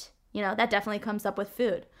artist. That definitely comes up with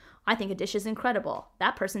food. I think a dish is incredible.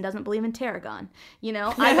 That person doesn't believe in tarragon. I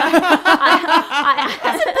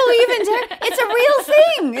doesn't believe in tarragon. It's a real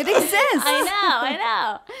thing. It exists.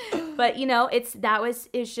 I know. But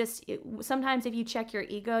sometimes if you check your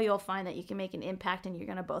ego, you'll find that you can make an impact and you're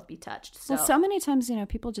going to both be touched. So many times,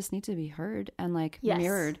 people just need to be heard and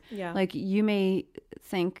mirrored. Yeah. Like you may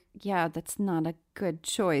think, yeah, that's not a good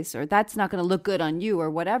choice or that's not going to look good on you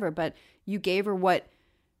or whatever, but you gave her what.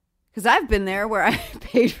 Because I've been there where I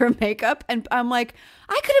paid for makeup and I'm like,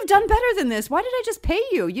 I could have done better than this. Why did I just pay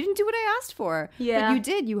you? You didn't do what I asked for. Yeah. But you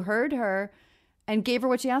did. You heard her and gave her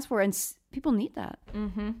what she asked for. And people need that.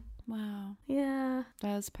 Mm-hmm. Wow. Yeah.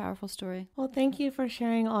 That was a powerful story. Well, thank you for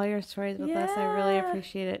sharing all your stories with us. I really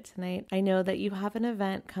appreciate it tonight. I know that you have an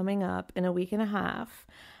event coming up in a week and a half.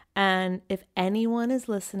 And if anyone is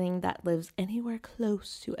listening that lives anywhere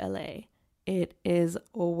close to LA, it is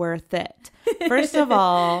worth it. First of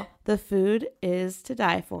all, the food is to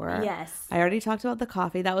die for. Yes. I already talked about the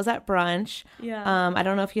coffee. That was at brunch. Yeah. I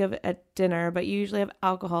don't know if you have it at dinner, but you usually have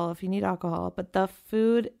alcohol if you need alcohol. But the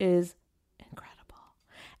food is incredible.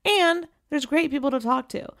 And there's great people to talk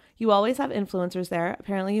to. You always have influencers there.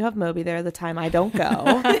 Apparently you have Moby there the time I don't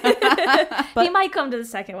go. He might come to the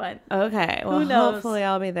second one. Okay. Well, who knows? Hopefully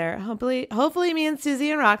I'll be there. Hopefully me and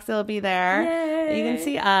Susie and Roxy will be there. Yay. You can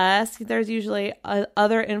see us. There's usually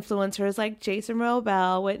other influencers like Jason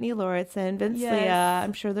Robel, Whitney Lauritsen, Vince Leah.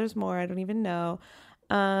 I'm sure there's more. I don't even know.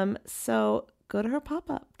 So go to her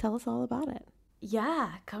pop-up. Tell us all about it. Yeah,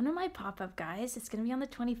 come to my pop-up, guys. It's going to be on the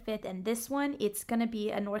 25th. And this one, it's going to be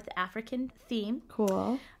a North African theme.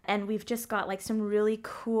 Cool. And we've just got like some really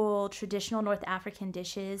cool traditional North African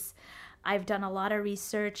dishes. I've done a lot of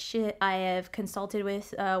research. I have consulted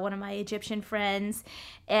with one of my Egyptian friends,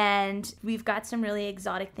 and we've got some really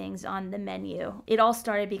exotic things on the menu. It all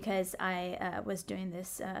started because I was doing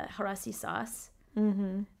this harissa sauce.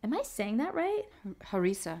 Mm-hmm. Am I saying that right?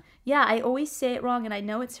 Harissa. Yeah, I always say it wrong, and I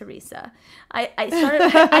know it's harissa. I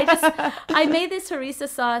made this harissa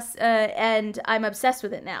sauce, and I'm obsessed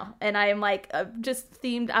with it now. And I'm like just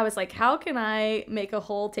themed. I was like, how can I make a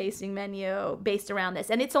whole tasting menu based around this?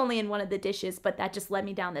 And it's only in one of the dishes, but that just led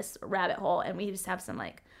me down this rabbit hole. And we just have some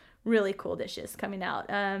like really cool dishes coming out.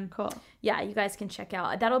 Cool. Yeah, you guys can check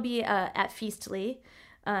out. That'll be at Feastly.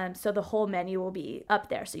 So the whole menu will be up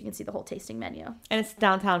there, so you can see the whole tasting menu. And it's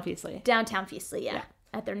downtown Feastly. Downtown Feastly, yeah.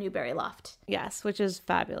 At their Newberry loft. Yes, which is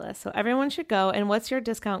fabulous. So everyone should go. And what's your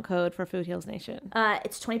discount code for Food Heals Nation?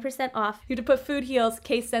 It's 20% off. You have to put Food Heals,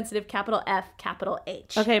 case sensitive, capital F, capital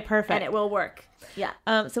H. Okay, perfect. And it will work. Yeah.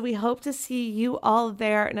 So we hope to see you all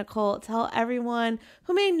there. Nicole, tell everyone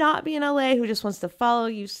who may not be in LA, who just wants to follow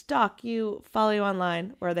you, stalk you, follow you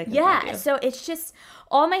online, where they can find you. So it's just,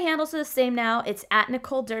 all my handles are the same now. It's at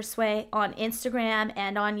Nicole Dersway on Instagram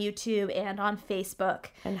and on YouTube and on Facebook.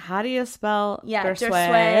 And how do you spell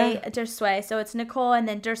Dersway? Dersway. So it's Nicole, and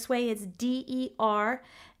then Dersway is DERSEWEH.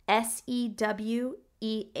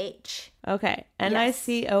 Okay.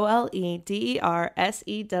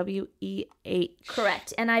 NICOLEDERSEWEH.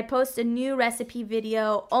 Correct. And I post a new recipe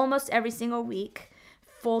video almost every single week,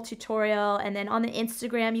 full tutorial. And then on the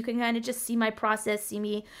Instagram, you can kind of just see my process, see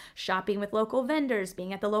me shopping with local vendors,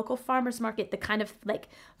 being at the local farmers market, the kind of like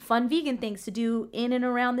fun vegan things to do in and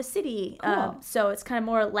around the city. Cool. So it's kind of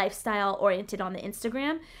more lifestyle oriented on the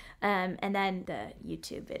Instagram. And then the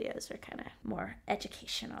YouTube videos are kind of more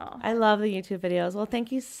educational. I love the YouTube videos. Well,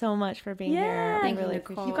 thank you so much for being here. Thank I really you,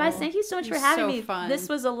 appreciate you guys. Thank you so much for having me. Fun. This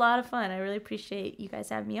was a lot of fun. I really appreciate you guys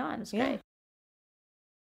having me on. It was great.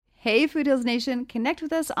 Hey, Food Heals Nation, connect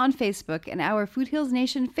with us on Facebook and our Food Heals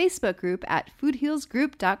Nation Facebook group at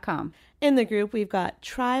foodhealsgroup.com. In the group, we've got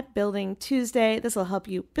Tribe Building Tuesday. This will help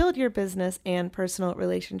you build your business and personal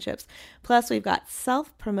relationships. Plus, we've got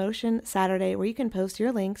Self-Promotion Saturday, where you can post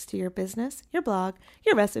your links to your business, your blog,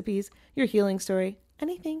 your recipes, your healing story,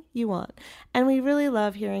 anything you want. And we really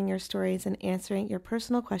love hearing your stories and answering your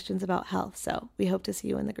personal questions about health. So we hope to see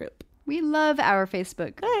you in the group. We love our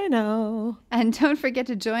Facebook. I know. And don't forget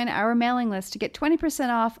to join our mailing list to get 20%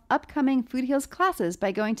 off upcoming Food Heals classes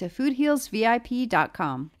by going to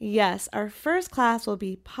foodhealsvip.com. Yes, our first class will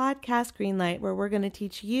be Podcast Greenlight, where we're going to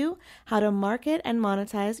teach you how to market and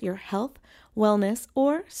monetize your health, wellness,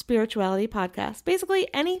 or spirituality podcast. Basically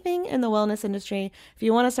anything in the wellness industry. If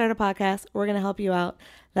you want to start a podcast, we're going to help you out.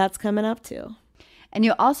 That's coming up too. And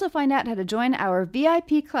you'll also find out how to join our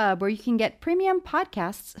VIP club, where you can get premium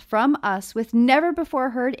podcasts from us with never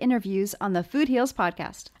before heard interviews on the Food Heals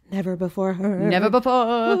podcast. Never before heard. Never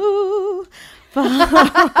before. Ooh.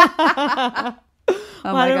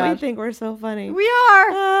 Oh Why do we think we're so funny? We are.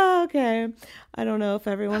 Oh, okay. I don't know if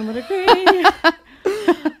everyone would agree.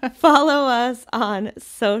 Follow us on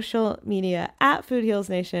social media at Food Heals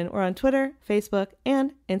Nation. We're on Twitter, Facebook,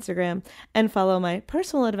 and Instagram. And follow my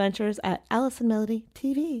personal adventures at Allison Melody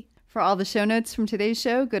TV. For all the show notes from today's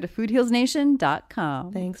show, go to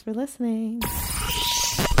foodhealsnation.com. Thanks for listening.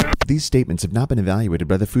 These statements have not been evaluated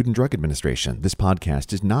by the Food and Drug Administration. This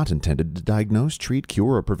podcast is not intended to diagnose, treat,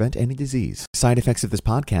 cure, or prevent any disease. Side effects of this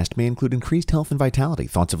podcast may include increased health and vitality,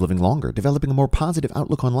 thoughts of living longer, developing a more positive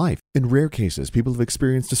outlook on life. In rare cases, people have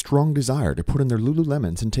experienced a strong desire to put on their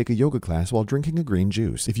Lululemons and take a yoga class while drinking a green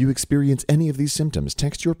juice. If you experience any of these symptoms,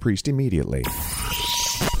 text your priest immediately.